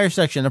the entire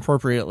section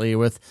appropriately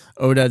with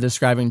Oda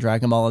describing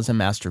Dragon Ball as a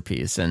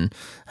masterpiece and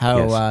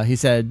how he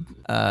said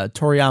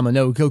Toriyama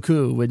no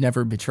Goku would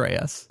never betray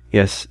us.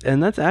 Yes,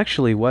 and that's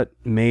actually what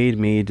made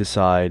me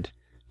decide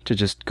to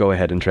just go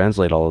ahead and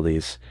translate all of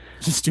these.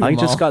 I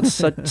just got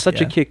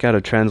such a kick out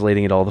of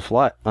translating it all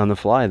on the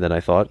fly that I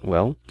thought,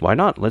 well, why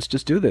not? Let's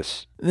just do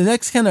this. The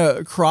next kind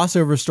of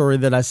crossover story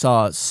that I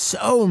saw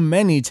so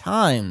many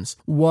times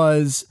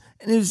was,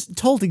 and it was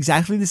told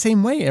exactly the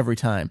same way every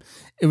time.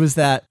 It was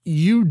that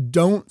you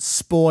don't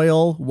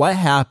spoil what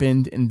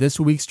happened in this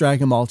week's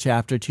Dragon Ball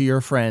chapter to your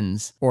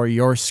friends or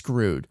you're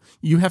screwed.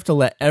 You have to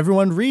let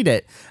everyone read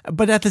it.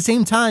 But at the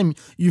same time,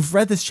 you've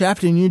read this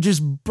chapter and you're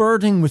just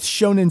burning with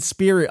shonen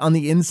spirit on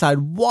the inside,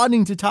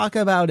 wanting to talk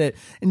about it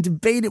and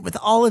debate it with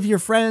all of your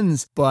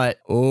friends. But,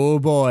 oh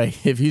boy,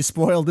 if you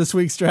spoil this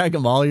week's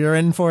Dragon Ball, you're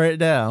in for it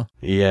now.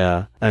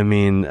 Yeah, I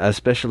mean,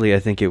 especially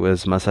I think it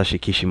was Masashi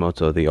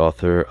Kishimoto, the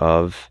author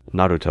of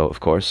Naruto, of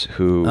course,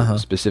 who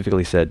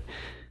specifically said,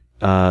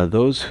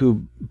 those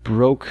who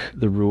broke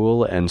the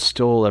rule and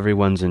stole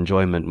everyone's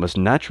enjoyment must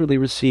naturally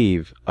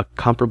receive a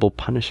comparable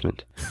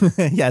punishment.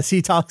 Yes,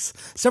 he talks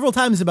several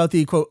times about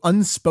the, quote,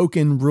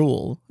 unspoken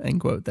rule,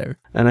 end quote there.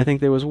 And I think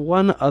there was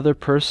one other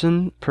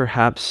person,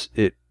 perhaps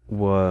it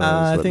was...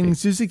 I think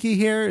Suzuki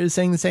here is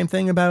saying the same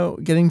thing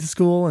about getting to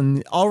school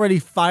and already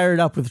fired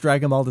up with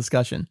Dragon Ball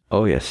discussion.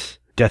 Oh, yes.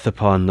 Death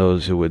upon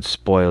those who would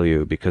spoil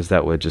you, because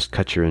that would just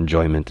cut your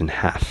enjoyment in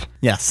half.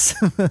 Yes.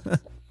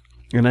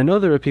 And I know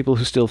there are people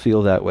who still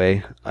feel that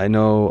way. I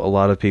know a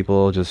lot of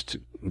people just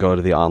go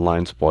to the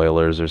online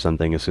spoilers or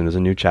something as soon as a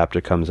new chapter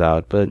comes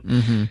out, but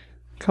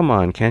come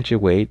on, can't you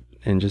wait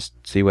and just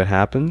see what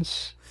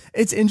happens?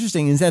 It's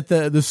interesting is that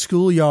the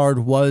schoolyard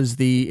was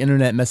the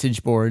internet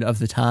message board of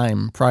the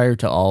time prior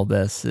to all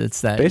this. It's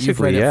that you've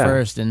read it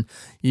first and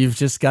you've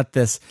just got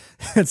this.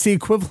 It's the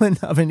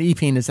equivalent of an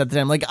e-penis at the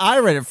time. Like, I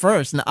read it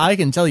first and I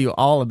can tell you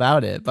all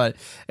about it, but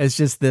it's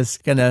just this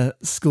kind of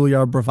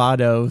schoolyard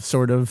bravado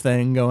sort of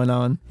thing going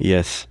on.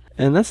 Yes.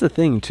 And that's the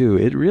thing, too.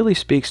 It really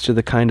speaks to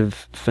the kind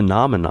of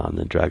phenomenon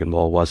that Dragon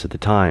Ball was at the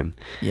time.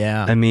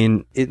 Yeah. I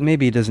mean, it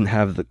maybe doesn't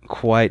have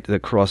quite the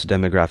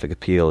cross-demographic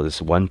appeal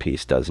as One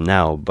Piece does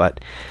now,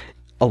 but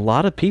a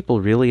lot of people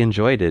really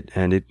enjoyed it,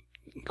 and it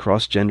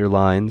crossed gender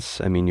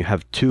lines. I mean, you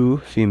have 2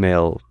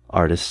 female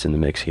artists in the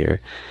mix here,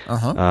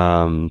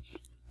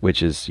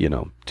 which is,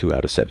 2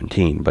 out of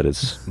 17, but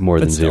it's more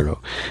than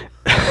 0.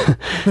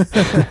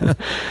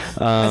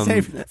 I'd say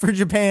for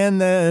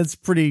Japan, it's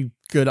pretty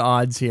good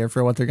odds here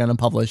for what they're going to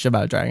publish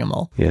about Dragon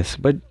Ball. Yes,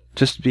 but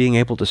just being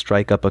able to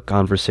strike up a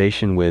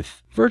conversation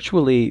with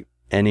virtually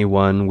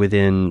anyone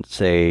within,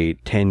 say,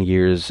 10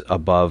 years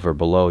above or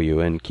below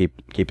you, and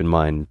keep in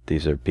mind,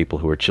 these are people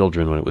who were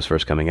children when it was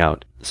first coming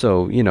out.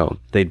 So,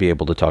 they'd be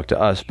able to talk to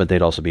us, but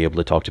they'd also be able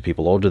to talk to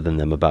people older than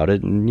them about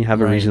it, and you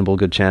have a reasonable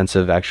good chance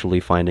of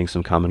actually finding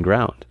some common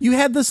ground. You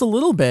had this a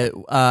little bit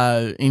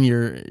in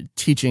your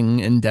teaching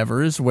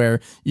endeavors, where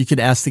you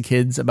could ask the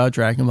kids about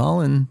Dragon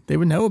Ball, and they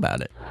would know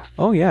about it.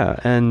 Oh, yeah,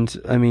 and,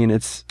 I mean,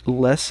 it's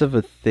less of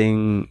a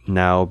thing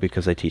now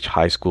because I teach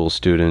high school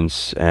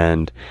students,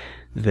 and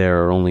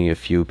there are only a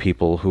few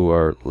people who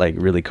are like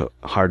really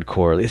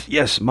hardcore.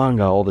 Yes,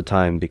 manga all the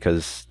time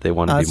because they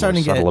want to be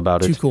more subtle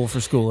about it. Too cool for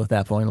school at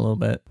that point, a little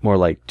bit. More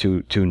like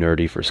too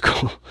nerdy for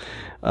school.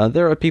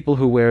 There are people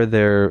who wear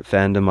their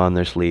fandom on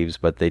their sleeves,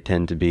 but they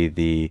tend to be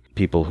the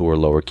people who are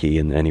lower key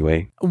in any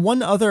way.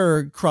 One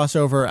other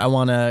crossover I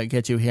want to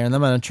get to here, and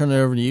I'm going to turn it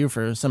over to you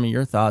for some of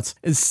your thoughts,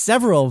 is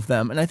several of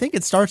them. And I think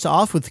it starts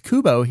off with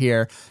Kubo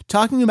here,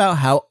 talking about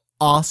how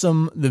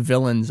awesome the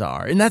villains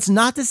are. And that's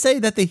not to say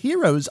that the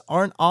heroes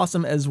aren't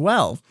awesome as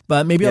well.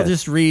 But maybe I'll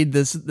just read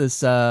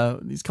these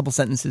couple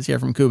sentences here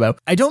from Kubo.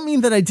 I don't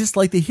mean that I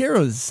dislike the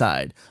heroes'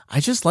 side.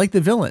 I just like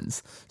the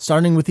villains.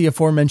 Starting with the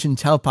aforementioned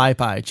Tao Pai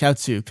Pai,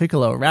 Chaozu,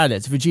 Piccolo,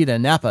 Raditz,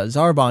 Vegeta, Nappa,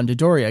 Zarbon,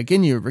 Dodoria,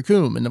 Ginyu,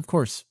 Recoome, and of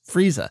course,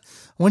 Frieza.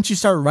 Once you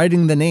start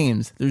writing the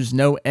names, there's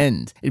no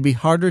end. It'd be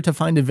harder to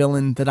find a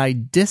villain that I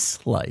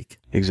dislike.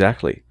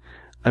 Exactly.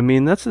 I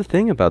mean, that's the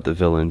thing about the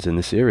villains in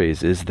the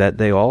series, is that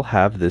they all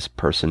have this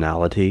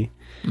personality.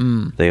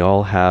 They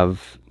all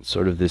have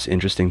sort of this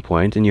interesting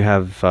point. And you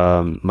have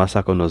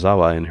Masako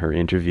Nozawa in her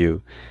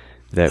interview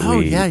that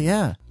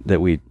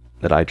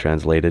that I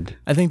translated.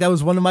 I think that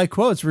was one of my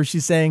quotes where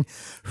she's saying,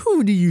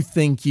 "Who do you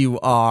think you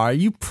are?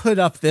 You put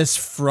up this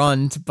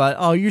front, but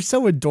oh, you're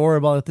so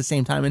adorable at the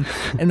same time.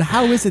 And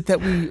how is it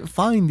that we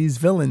find these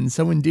villains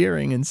so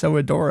endearing and so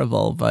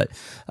adorable?" But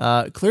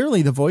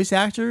clearly the voice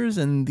actors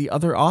and the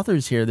other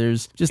authors here,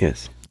 there's just...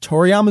 Yes.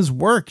 Toriyama's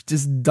work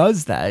just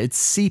does that. It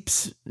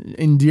seeps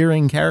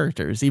endearing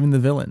characters, even the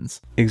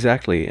villains.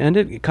 Exactly. And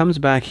it comes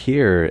back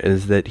here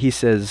is that he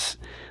says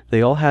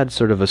they all had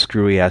sort of a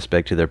screwy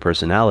aspect to their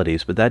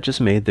personalities, but that just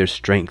made their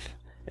strength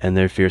and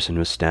their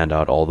fierceness stand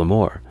out all the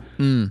more.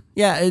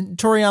 Yeah,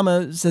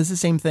 Toriyama says the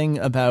same thing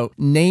about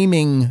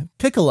naming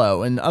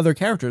Piccolo and other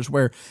characters,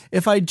 where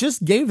if I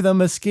just gave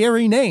them a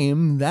scary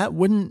name, that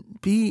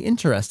wouldn't be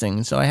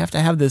interesting. So I have to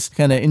have this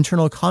kind of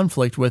internal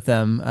conflict with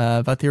them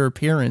about their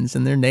appearance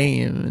and their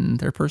name and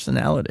their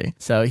personality.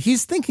 So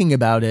he's thinking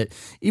about it,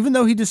 even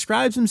though he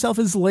describes himself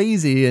as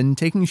lazy and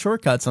taking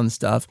shortcuts on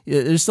stuff.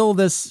 There's still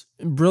this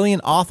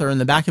brilliant author in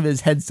the back of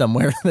his head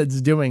somewhere that's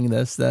doing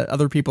this that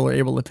other people are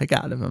able to pick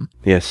out of him.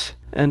 Yes,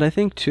 and I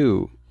think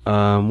too,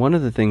 one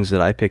of the things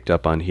that I picked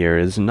up on here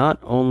is not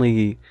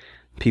only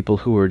people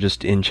who are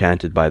just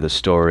enchanted by the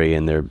story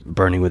and they're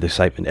burning with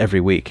excitement every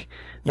week.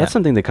 That's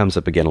something that comes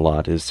up again a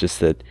lot, is just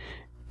that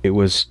it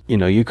was,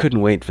 you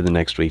couldn't wait for the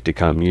next week to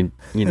come. You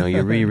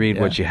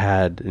reread what you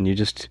had and you're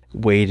just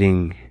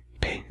waiting,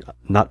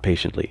 not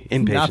patiently,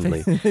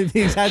 impatiently.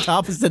 The exact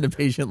opposite of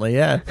patiently,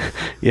 yeah.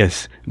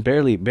 Yes,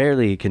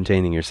 barely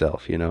containing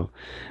yourself,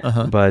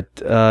 But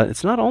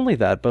it's not only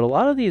that, but a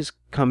lot of these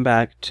come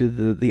back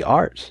to the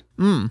art.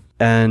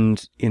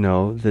 And,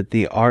 that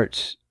the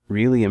art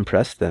really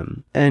impressed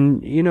them.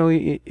 And,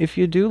 if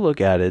you do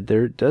look at it,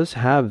 there does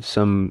have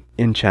some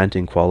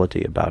enchanting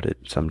quality about it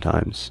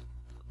sometimes.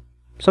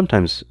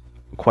 Sometimes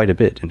quite a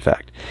bit, in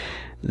fact.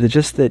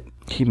 Just that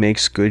he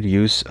makes good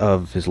use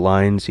of his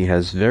lines. He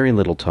has very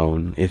little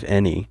tone, if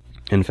any.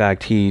 In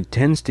fact, he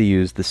tends to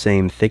use the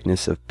same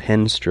thickness of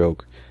pen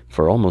stroke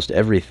for almost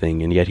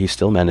everything, and yet he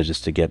still manages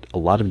to get a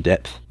lot of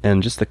depth.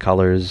 And just the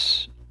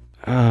colors...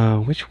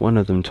 which one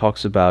of them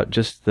talks about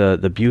just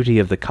the beauty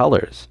of the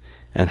colors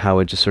and how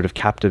it just sort of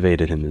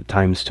captivated him? The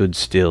time stood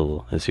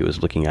still as he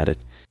was looking at it.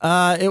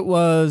 It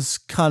was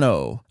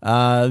Kano.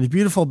 The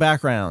beautiful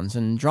backgrounds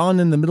and drawn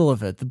in the middle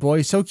of it. The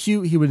boy so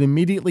cute he would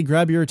immediately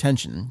grab your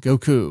attention.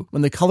 Goku.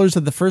 When the colors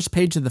of the first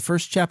page of the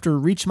first chapter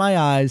reached my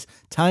eyes,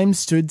 time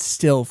stood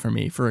still for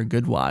me for a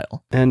good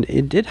while. And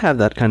it did have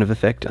that kind of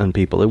effect on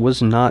people. It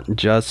was not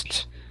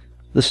just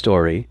the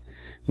story,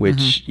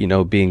 which,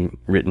 being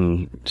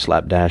written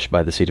slapdash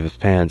by the seat of his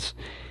pants,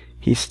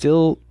 he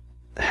still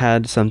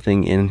had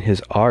something in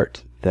his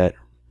art that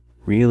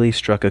really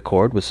struck a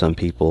chord with some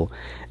people.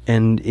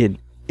 And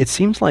it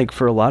seems like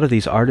for a lot of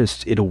these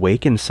artists, it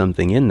awakened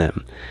something in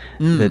them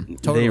that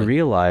totally. They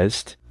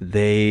realized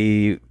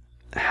they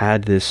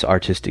had this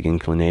artistic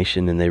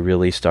inclination and they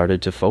really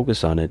started to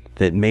focus on it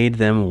that made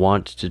them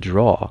want to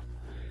draw.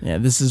 Yeah,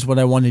 this is what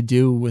I want to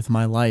do with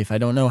my life. I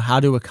don't know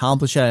how to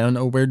accomplish it. I don't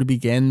know where to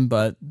begin,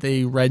 but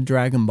they read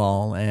Dragon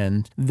Ball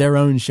and their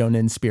own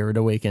shonen spirit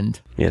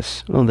awakened.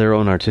 Yes, well, their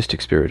own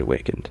artistic spirit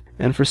awakened.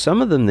 And for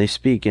some of them, they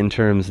speak in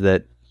terms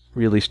that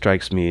really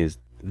strikes me as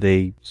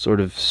they sort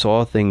of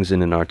saw things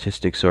in an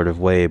artistic sort of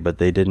way, but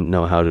they didn't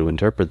know how to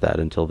interpret that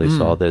until they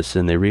saw this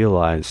and they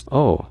realized,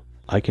 oh,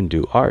 I can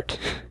do art.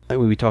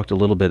 We talked a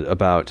little bit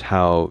about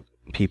how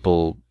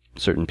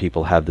certain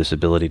people have this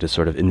ability to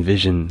sort of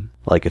envision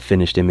like a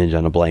finished image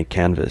on a blank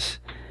canvas.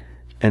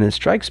 And it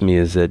strikes me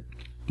as that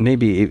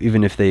maybe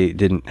even if they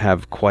didn't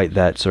have quite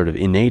that sort of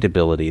innate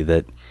ability,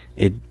 that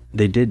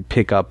they did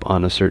pick up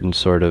on a certain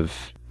sort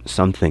of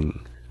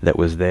something that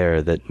was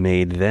there that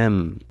made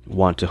them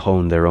want to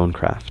hone their own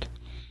craft.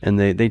 And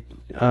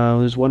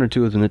there's one or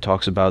two of them that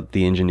talks about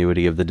the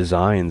ingenuity of the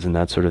designs and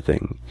that sort of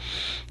thing.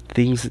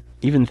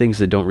 Even things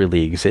that don't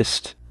really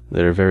exist,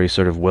 that are very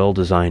sort of well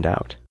designed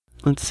out.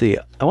 Let's see.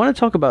 I want to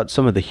talk about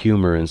some of the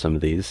humor in some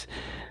of these.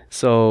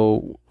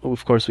 So,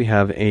 of course, we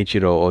have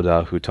Eiichiro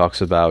Oda, who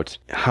talks about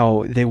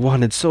how they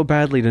wanted so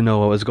badly to know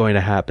what was going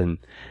to happen.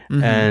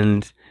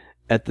 And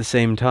at the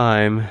same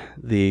time,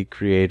 the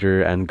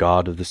creator and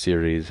god of the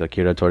series,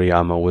 Akira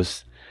Toriyama,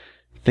 was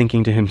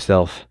thinking to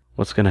himself,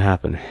 what's going to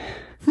happen?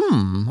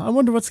 I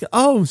wonder what's...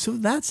 Oh, so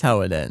that's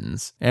how it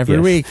ends. Every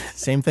week,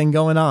 same thing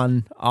going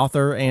on,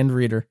 author and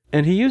reader.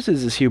 And he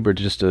uses his humor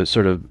just to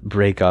sort of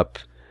break up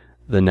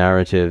the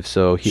narrative.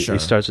 So he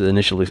starts with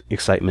initial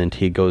excitement,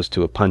 he goes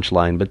to a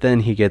punchline, but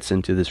then he gets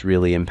into this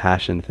really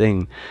impassioned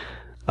thing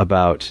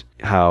about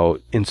how,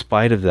 in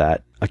spite of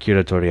that,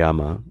 Akira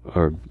Toriyama,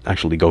 or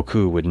actually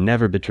Goku, would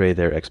never betray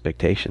their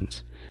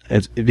expectations.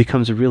 It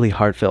becomes a really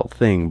heartfelt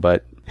thing,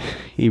 but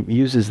he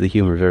uses the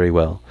humor very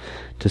well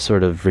to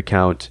sort of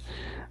recount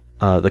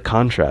the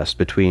contrast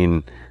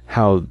between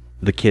how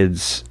the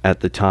kids at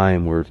the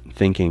time were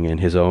thinking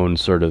and his own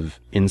sort of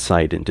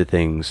insight into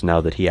things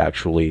now that he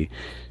actually,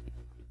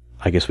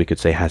 I guess we could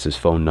say, has his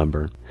phone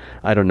number.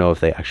 I don't know if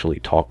they actually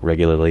talk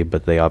regularly,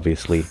 but they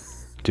obviously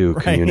do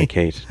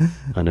communicate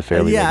on a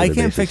fairly regular basis.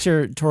 I can't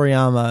picture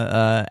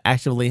Toriyama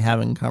actively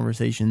having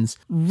conversations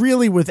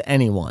really with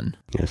anyone.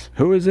 Yes.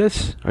 Who is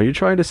this? Are you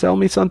trying to sell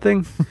me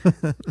something?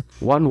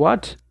 One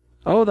what?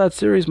 Oh, that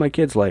series my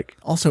kids like.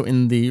 Also,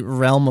 in the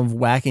realm of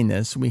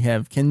wackiness, we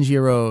have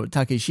Kenjiro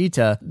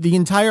Takeshita. The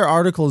entire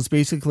article is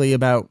basically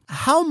about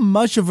how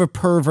much of a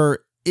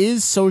pervert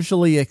is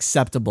socially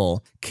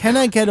acceptable. Can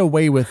I get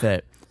away with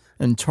it?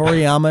 And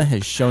Toriyama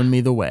has shown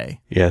me the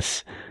way.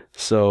 Yes.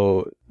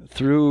 So,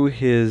 through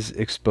his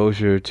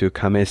exposure to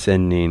Kame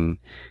Sennin,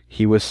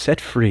 he was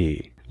set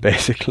free,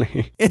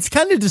 basically. It's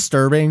kind of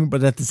disturbing,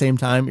 but at the same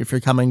time, if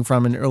you're coming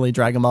from an early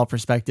Dragon Ball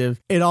perspective,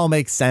 it all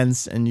makes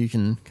sense, and you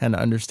can kind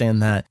of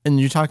understand that. And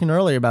you're talking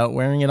earlier about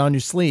wearing it on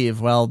your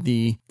sleeve. Well,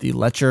 the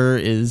lecture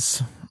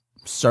is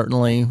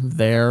certainly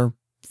there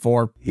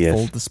for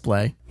full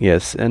display.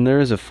 Yes, and there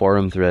is a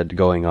forum thread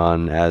going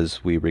on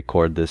as we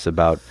record this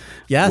about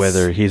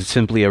whether he's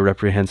simply a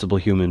reprehensible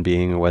human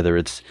being or whether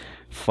it's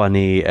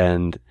funny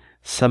and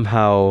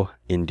somehow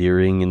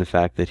endearing in the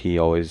fact that he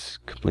always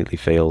completely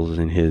fails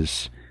in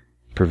his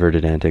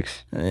perverted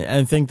antics.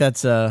 I think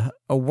that's a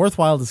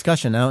worthwhile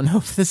discussion. I don't know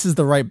if this is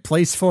the right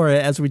place for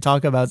it as we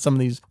talk about some of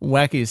these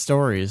wacky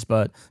stories,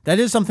 but that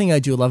is something I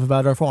do love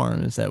about our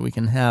forum, is that we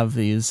can have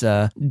these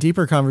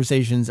deeper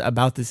conversations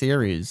about the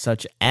series,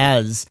 such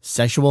as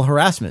sexual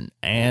harassment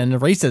and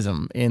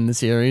racism in the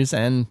series,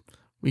 and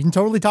we can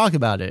totally talk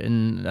about it.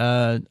 And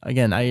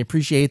again, I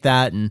appreciate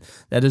that. And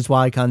that is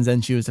why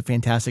Kanzenshuu is a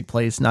fantastic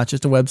place, not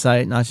just a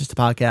website, not just a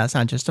podcast,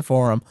 not just a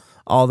forum,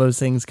 all those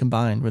things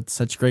combined with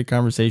such great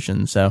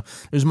conversations. So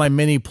there's my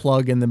mini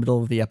plug in the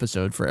middle of the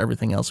episode for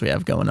everything else we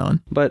have going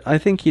on. But I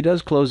think he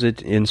does close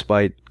it in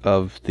spite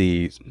of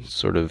the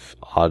sort of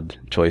odd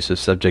choice of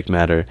subject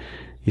matter.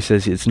 He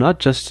says it's not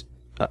just,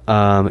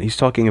 he's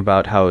talking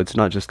about how it's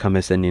not just Kame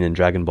Sennin in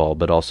Dragon Ball,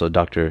 but also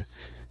Dr.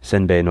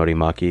 Senbei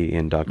Norimaki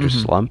in Dr.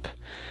 Slump,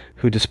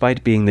 who,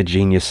 despite being the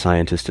genius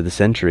scientist of the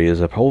century,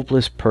 is a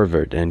hopeless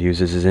pervert and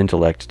uses his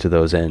intellect to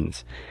those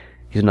ends.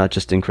 He's not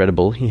just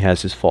incredible, he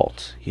has his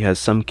faults. He has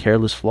some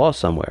careless flaw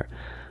somewhere.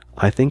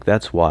 I think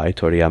that's why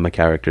Toriyama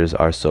characters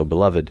are so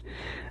beloved.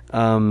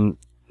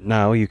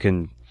 Now you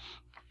can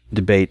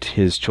debate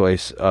his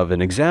choice of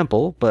an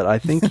example, but I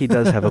think he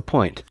does have a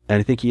point. And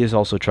I think he is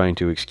also trying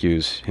to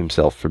excuse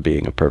himself for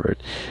being a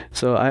pervert.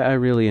 So I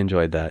really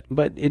enjoyed that.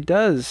 But it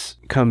does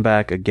come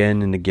back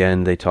again and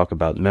again. They talk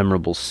about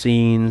memorable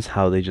scenes,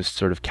 how they just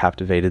sort of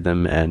captivated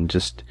them and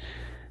just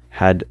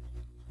had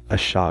a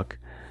shock.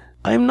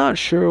 I'm not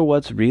sure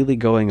what's really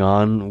going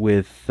on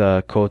with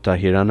Kota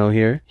Hirano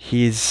here.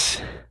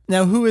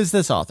 Now, who is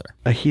this author?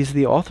 He's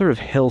the author of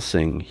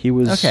Hellsing. He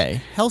was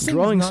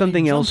drawing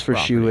something else for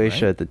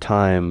Shueisha at the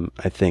time,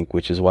 I think,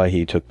 which is why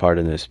he took part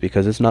in this,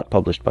 because it's not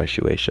published by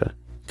Shueisha.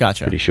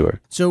 Gotcha. Pretty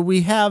sure. So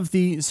we have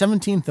the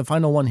 17th, the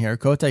final one here,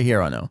 Kota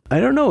Hirano. I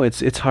don't know.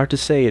 It's hard to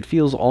say. It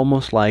feels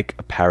almost like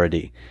a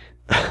parody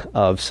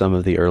of some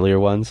of the earlier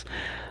ones.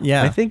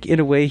 Yeah. I think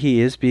in a way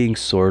he is being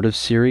sort of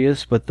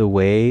serious, but the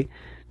way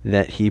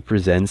that he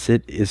presents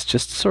it is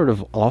just sort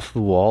of off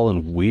the wall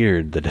and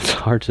weird that it's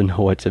hard to know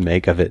what to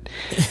make of it.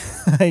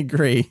 I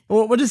agree.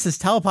 Well, what is this?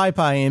 Tao Pai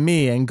Pai and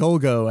me and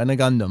Golgo and a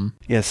Gundam.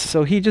 Yes,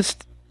 so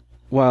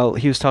while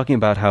he was talking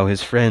about how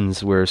his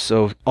friends were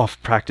so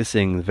off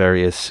practicing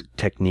various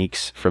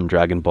techniques from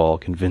Dragon Ball,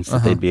 convinced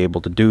that they'd be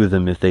able to do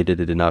them if they did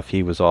it enough,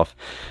 he was off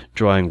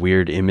drawing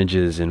weird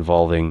images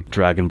involving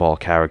Dragon Ball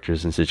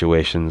characters and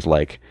situations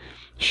like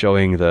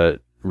showing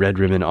the Red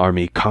Ribbon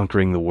Army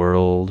conquering the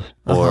world,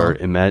 or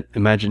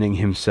imagining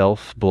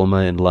himself,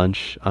 Bulma and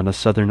Lunch, on a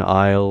southern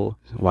isle,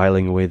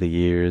 whiling away the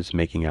years,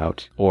 making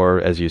out. Or,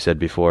 as you said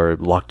before,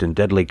 locked in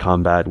deadly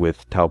combat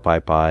with Tao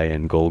Pai Pai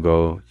and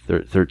Golgo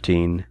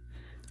 13.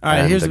 All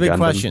right, here's a big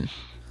question.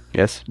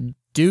 Yes?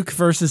 Duke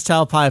versus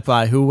Tao Pai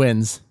Pai, who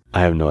wins?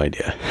 I have no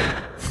idea.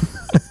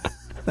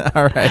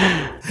 All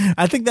right.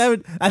 I think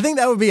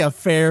that would be a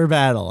fair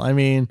battle. I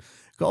mean,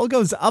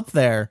 Golgo's up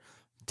there.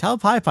 Tell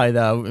Pai Pai,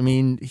 though, I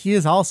mean, he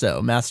is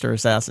also Master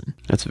Assassin.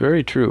 That's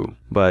very true.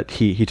 But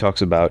he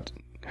talks about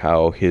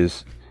how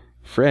his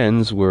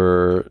friends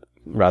were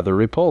rather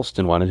repulsed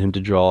and wanted him to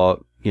draw,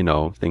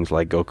 things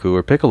like Goku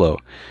or Piccolo.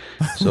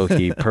 So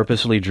he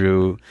purposely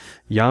drew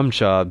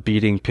Yamcha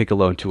beating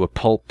Piccolo into a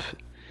pulp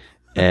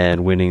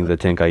and winning the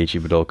Tenkaichi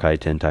Budokai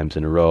 10 times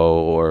in a row,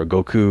 or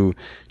Goku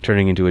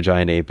turning into a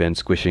giant ape and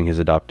squishing his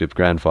adoptive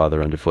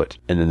grandfather underfoot.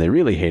 And then they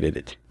really hated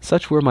it.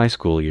 Such were my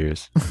school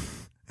years.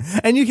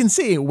 And you can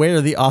see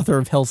where the author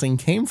of Hellsing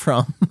came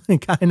from,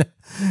 kind of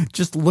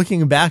just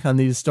looking back on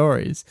these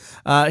stories.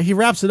 He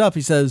wraps it up.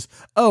 He says,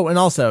 oh, and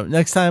also,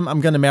 next time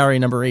I'm going to marry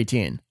number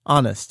 18.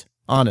 Honest.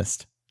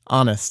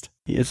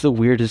 It's the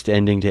weirdest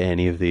ending to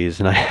any of these,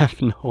 and I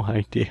have no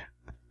idea.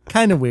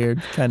 Kind of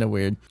weird.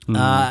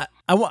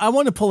 I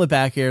want to pull it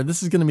back here.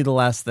 This is going to be the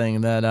last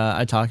thing that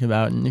I talk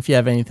about. And if you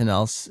have anything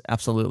else,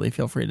 absolutely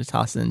feel free to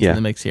toss it into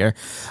the mix here.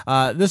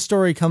 This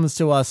story comes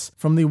to us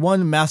from the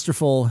one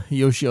masterful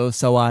Yoshio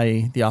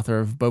Sawai, the author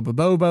of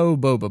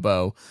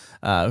Bobobo,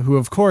 who,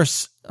 of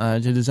course,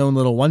 did his own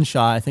little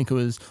one-shot. I think it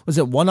was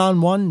it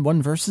one-on-one,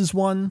 one versus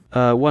one?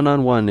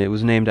 One-on-one. It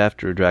was named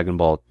after a Dragon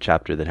Ball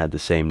chapter that had the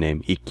same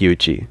name,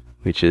 Ikkyuchi.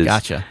 Which is,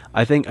 gotcha.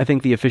 I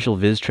think the official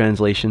Viz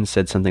translation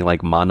said something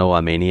like Mano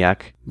a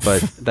Maniac, but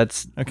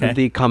that's okay.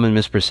 The common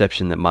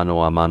misperception that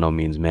Mano a Mano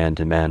means man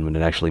to man when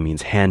it actually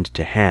means hand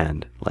to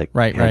hand, like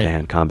hand to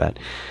hand combat.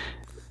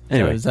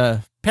 Anyway, so there's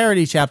a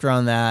parody chapter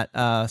on that.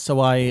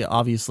 Sawai,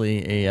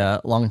 obviously a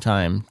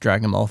longtime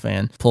Dragon Ball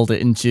fan, pulled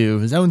it into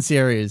his own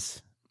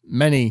series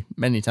many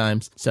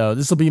times. So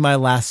this will be my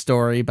last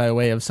story by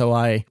way of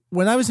Sawai.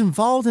 When I was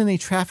involved in a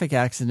traffic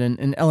accident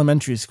in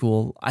elementary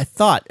school, I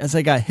thought as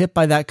I got hit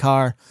by that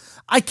car,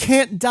 I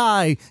can't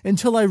die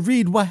until I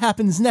read what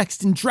happens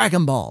next in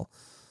Dragon Ball.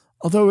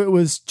 Although it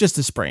was just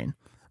a sprain.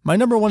 My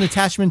number one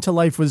attachment to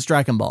life was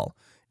Dragon Ball.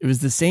 It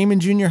was the same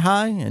in junior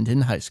high and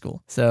in high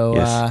school.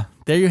 So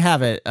there you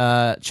have it.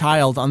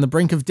 Child on the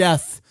brink of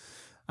death.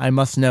 I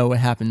must know what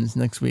happens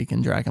next week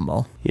in Dragon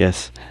Ball.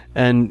 Yes,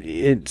 and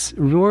it's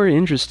more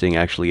interesting,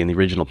 actually, in the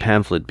original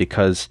pamphlet,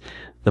 because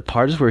the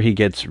parts where he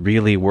gets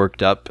really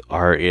worked up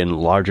are in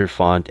larger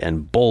font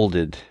and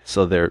bolded,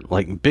 so they're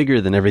like bigger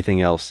than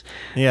everything else.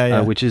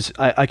 Yeah. Which is,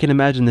 I can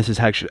imagine this is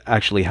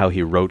actually how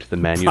he wrote the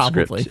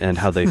manuscript. Probably. And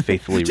how they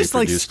faithfully just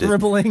reproduced like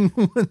scribbling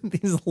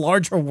these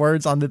larger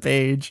words on the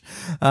page.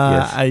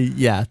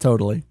 Yes.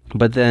 Totally.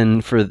 But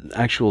then for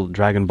actual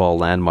Dragon Ball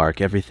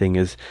Landmark, everything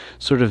is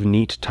sort of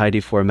neat,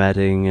 tidy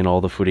formatting, and all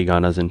the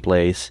furigana's in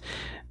place.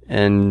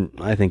 And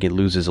I think it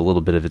loses a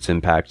little bit of its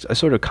impact. I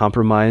sort of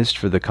compromised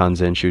for the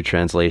Kanzenshu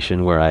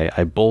translation, where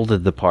I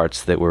bolded the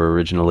parts that were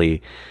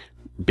originally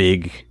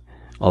big,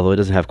 although it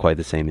doesn't have quite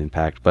the same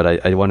impact.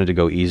 But I wanted to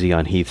go easy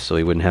on Heath so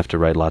he wouldn't have to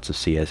write lots of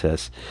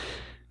CSS,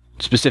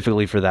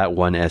 specifically for that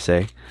one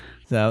essay.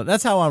 So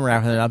that's how I'm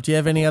wrapping it up. Do you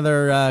have any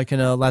other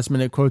kind of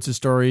last-minute quotes or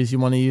stories you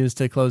want to use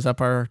to close up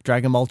our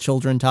Dragon Ball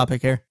children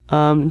topic here?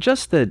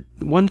 Just that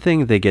one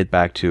thing they get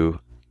back to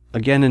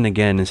again and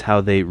again is how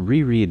they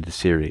reread the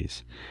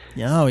series.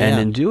 Oh, yeah. And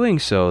in doing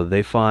so,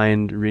 they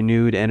find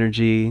renewed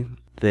energy.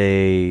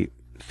 They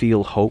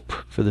feel hope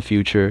for the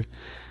future.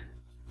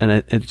 And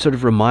it sort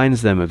of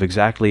reminds them of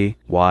exactly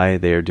why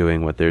they're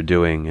doing what they're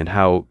doing and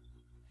how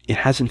it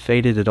hasn't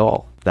faded at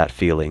all, that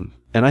feeling.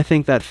 And I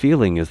think that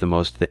feeling is the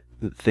most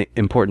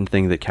important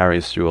thing that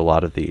carries through a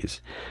lot of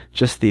these.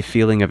 Just the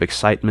feeling of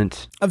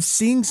excitement. Of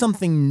seeing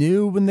something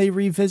new when they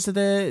revisit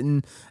it.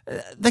 And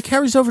that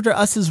carries over to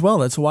us as well.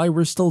 That's why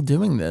we're still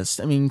doing this.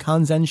 I mean,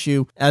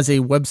 Kanzenshu as a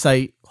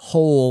website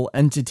whole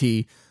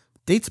entity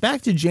dates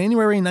back to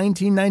January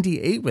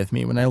 1998 with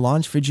me when I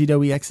launched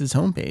Vegito EX's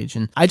homepage.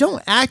 And I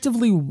don't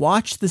actively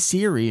watch the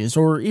series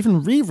or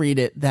even reread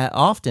it that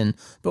often.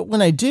 But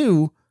when I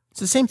do, it's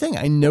the same thing.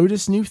 I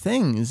notice new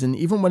things. And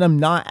even when I'm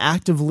not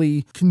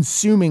actively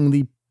consuming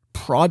the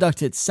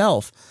product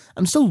itself,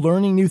 I'm still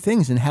learning new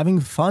things and having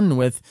fun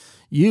with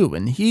you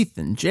and Heath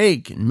and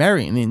Jake and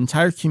Mary and the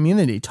entire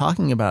community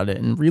talking about it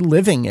and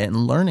reliving it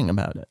and learning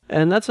about it.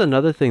 And that's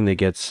another thing that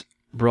gets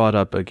brought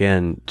up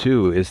again,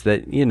 too, is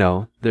that,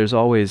 there's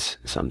always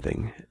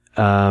something.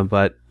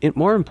 But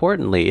more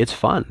importantly, it's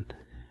fun.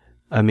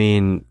 I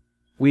mean,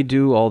 we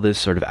do all this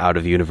sort of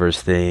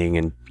out-of-universe thing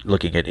and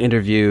looking at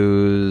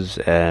interviews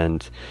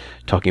and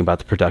talking about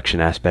the production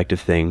aspect of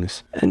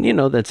things. And,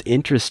 that's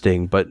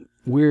interesting, but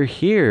we're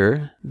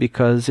here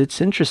because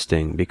it's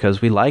interesting,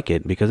 because we like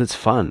it, because it's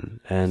fun.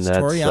 And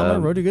Toriyama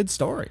wrote a good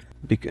story.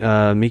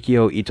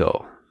 Mikio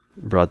Ito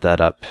brought that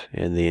up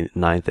in the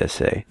 9th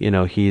essay.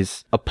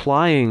 He's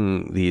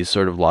applying these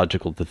sort of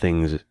logical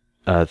things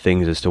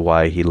as to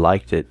why he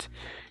liked it.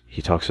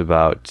 He talks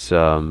about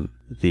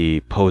the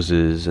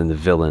poses and the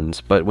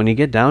villains, but when you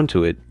get down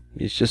to it,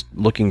 he's just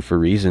looking for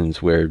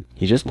reasons where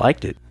he just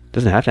liked it.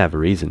 Doesn't have to have a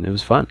reason. It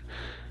was fun.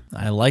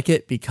 I like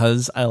it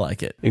because I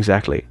like it.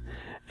 Exactly.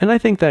 And I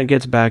think that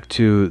gets back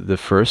to the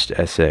first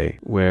essay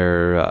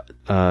where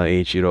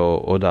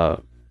Eiichiro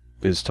Oda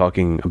is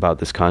talking about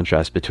this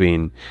contrast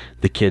between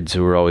the kids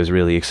who were always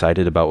really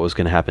excited about what was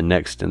going to happen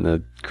next and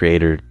the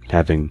creator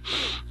having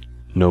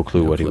No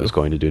clue No what he clue. was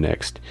going to do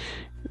next.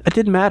 It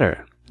didn't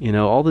matter. You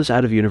know, all this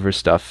out-of-universe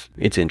stuff,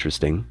 it's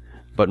interesting.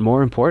 But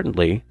more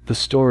importantly, the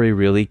story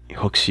really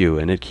hooks you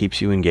and it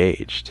keeps you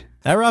engaged.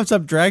 That wraps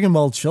up Dragon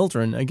Ball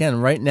Children.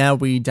 Again, right now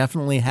we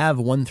definitely have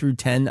 1 through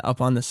 10 up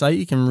on the site.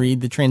 You can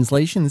read the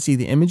translation and see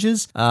the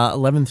images.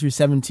 11 through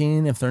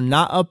 17, if they're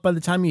not up by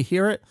the time you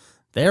hear it,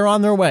 they're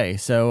on their way.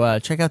 So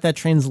check out that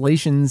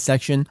translation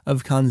section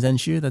of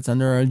Kanzenshu. That's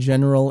under our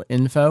general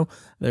info.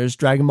 There's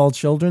Dragon Ball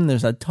Children.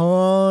 There's a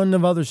ton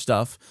of other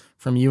stuff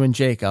from you and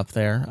Jake up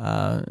there.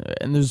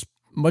 And there's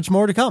much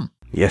more to come.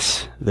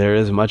 Yes, there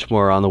is much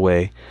more on the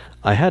way.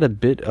 I had a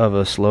bit of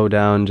a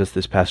slowdown just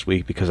this past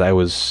week because I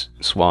was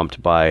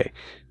swamped by,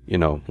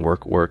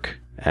 work,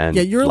 and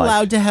yeah, you're life.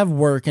 allowed to have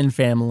work and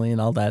family and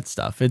all that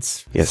stuff.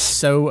 It's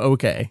so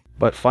okay.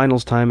 But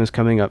finals time is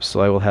coming up, so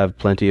I will have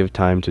plenty of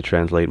time to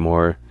translate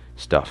more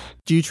stuff.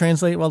 Do you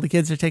translate while the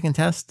kids are taking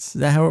tests?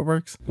 Is that how it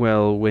works?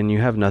 Well, when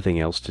you have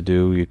nothing else to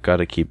do, you've got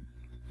to keep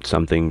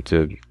something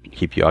to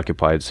keep you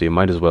occupied, so you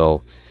might as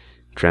well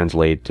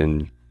translate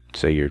and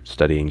say you're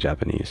studying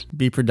Japanese.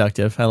 Be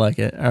productive. I like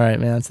it. All right,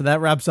 man. So that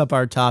wraps up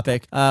our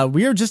topic.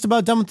 We are just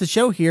about done with the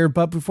show here,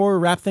 but before we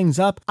wrap things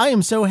up, I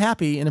am so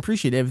happy and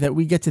appreciative that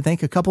we get to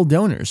thank a couple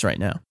donors right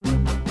now.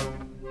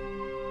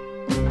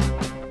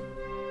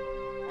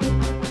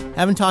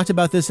 Haven't talked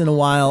about this in a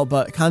while,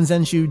 but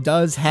Kanzenshu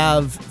does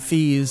have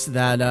fees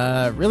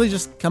that really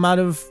just come out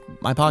of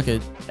my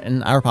pocket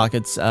and our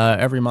pockets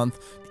every month.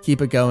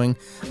 Keep it going.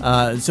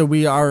 So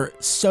we are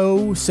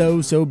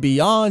so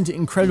beyond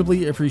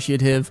incredibly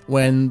appreciative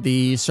when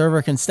the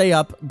server can stay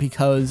up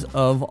because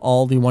of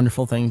all the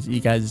wonderful things that you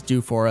guys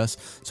do for us.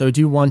 So I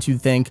do want to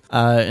thank,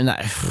 my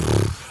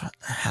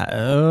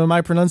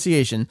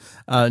pronunciation,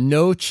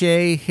 Noche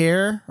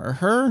Hair or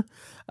her.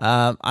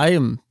 I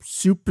am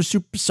super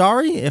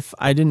sorry if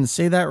I didn't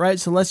say that right.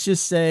 So let's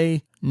just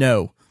say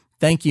no.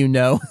 Thank you,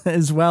 No,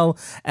 as well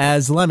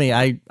as Lemmy.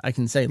 I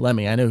can say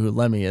Lemmy. I know who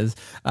Lemmy is.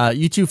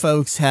 You two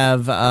folks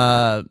have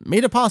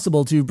made it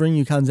possible to bring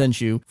you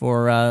Kanzenshu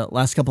for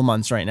last couple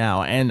months right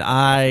now. And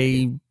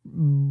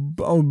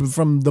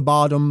from the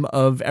bottom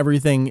of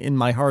everything in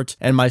my heart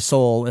and my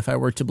soul, if I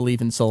were to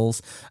believe in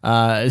souls,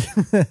 I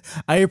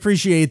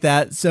appreciate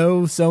that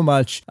so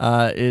much.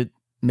 It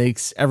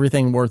makes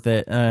everything worth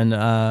it,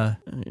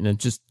 and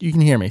just you can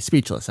hear me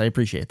speechless. I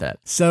appreciate that.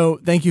 So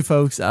thank you,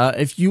 folks.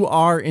 If you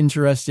are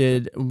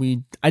interested,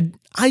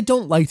 I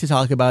don't like to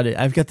talk about it.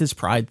 I've got this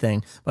pride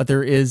thing, but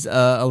there is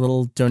a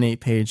little donate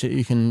page that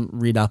you can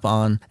read up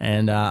on,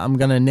 and I'm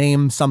gonna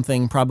name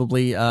something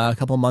probably a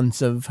couple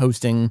months of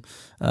hosting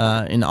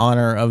in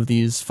honor of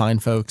these fine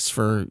folks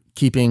for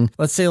keeping,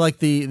 let's say, like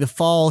the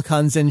fall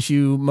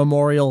Kanzenshu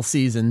memorial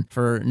season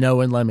for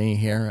No and Lemmy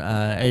here.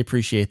 I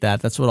appreciate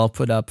that. That's what I'll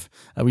put up.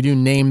 We do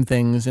name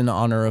things in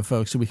honor of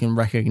folks so we can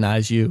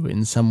recognize you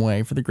in some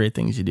way for the great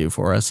things you do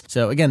for us.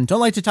 So again,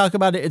 don't like to talk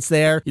about it. It's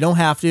there. You don't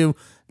have to.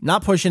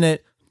 Not pushing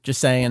it. Just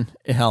saying.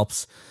 It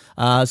helps.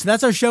 So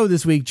that's our show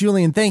this week.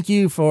 Julian, thank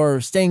you for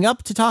staying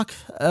up to talk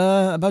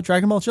about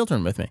Dragon Ball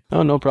Children with me.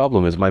 Oh, no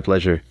problem. It's my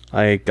pleasure.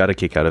 I got a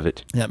kick out of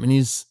it. Yeah, and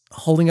he's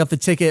holding up the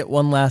ticket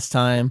one last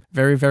time.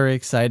 Very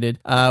excited.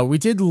 We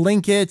did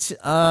link it.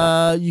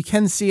 You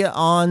can see it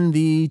on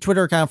the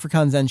Twitter account for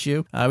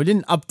Kanzenshu. We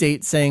didn't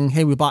update saying,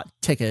 hey, we bought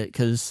ticket,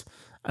 because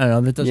I don't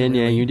know, that doesn't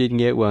really... you didn't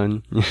get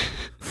one.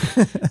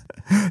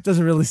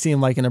 Doesn't really seem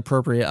like an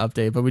appropriate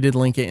update, but we did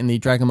link it in the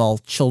Dragon Ball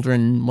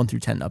Children 1 through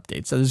 10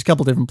 update. So there's a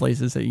couple different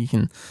places that you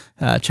can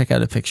check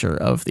out a picture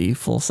of the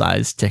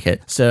full-size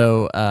ticket.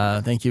 So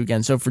thank you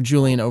again. So for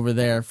Julian over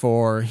there,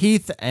 for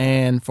Heath,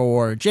 and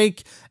for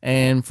Jake,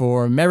 and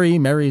for Mary.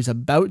 Mary's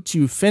about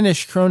to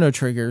finish Chrono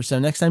Trigger, so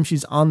next time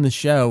she's on the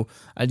show,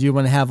 I do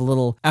want to have a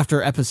little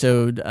after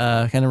episode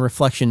kind of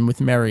reflection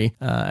with Mary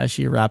as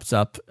she wraps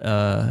up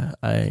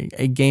a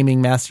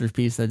gaming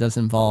masterpiece that does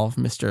involve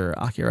Mr.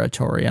 Akira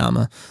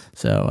Toriyama.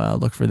 So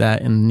look for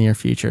that in the near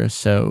future.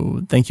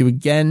 So thank you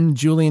again,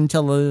 Julian.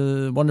 Tell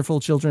the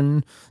wonderful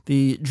children,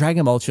 the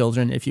Dragon Ball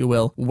children, if you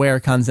will, where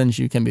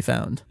Kanzenshu can be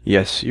found.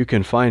 Yes, you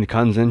can find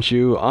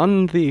Kanzenshu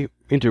on the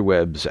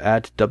interwebs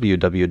at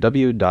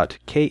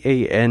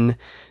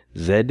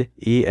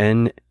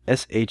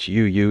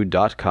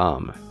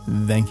www.kanzensuu.com.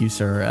 Thank you,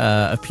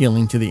 sir.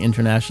 Appealing to the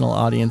international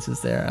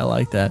audiences there. I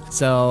like that.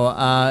 So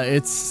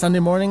it's Sunday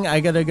morning. I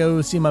gotta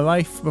go see my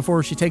wife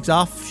before she takes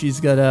off. She's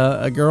got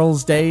a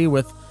girls' day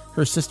with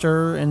her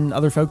sister and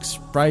other folks,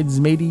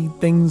 bridesmaidy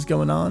things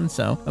going on.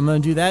 So I'm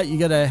going to do that. You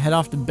got to head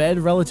off to bed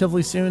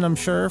relatively soon, I'm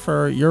sure,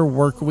 for your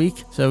work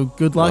week. So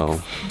good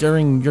luck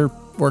during your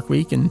work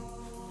week, and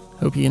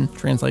hope you can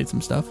translate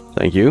some stuff.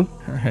 Thank you.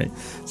 All right.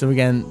 So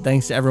again,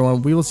 thanks to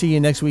everyone. We will see you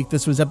next week.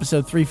 This was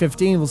episode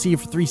 315. We'll see you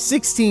for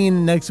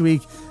 316 next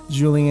week.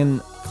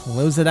 Julian,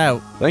 close it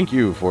out. Thank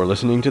you for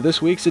listening to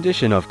this week's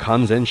edition of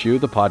Kanzenshu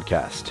the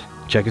podcast.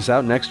 Check us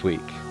out next week.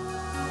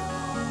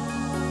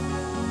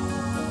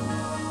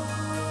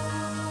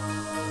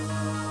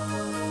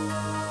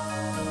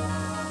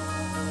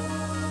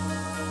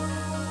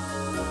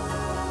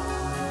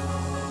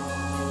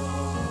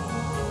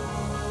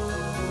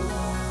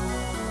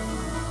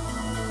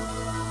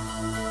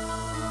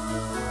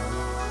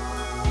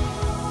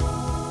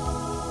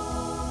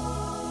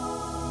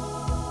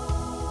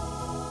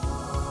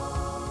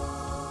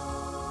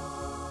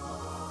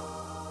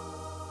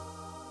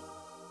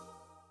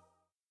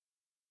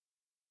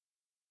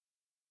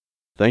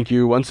 Thank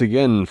you once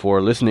again for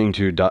listening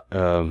to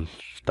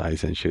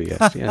Daisenshu.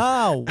 Yes, yes.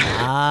 Oh,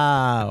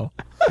 wow.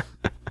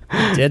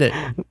 You did it.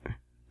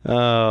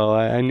 Oh,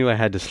 I knew I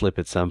had to slip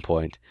at some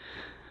point.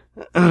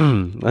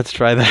 Let's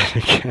try that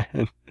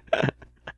again.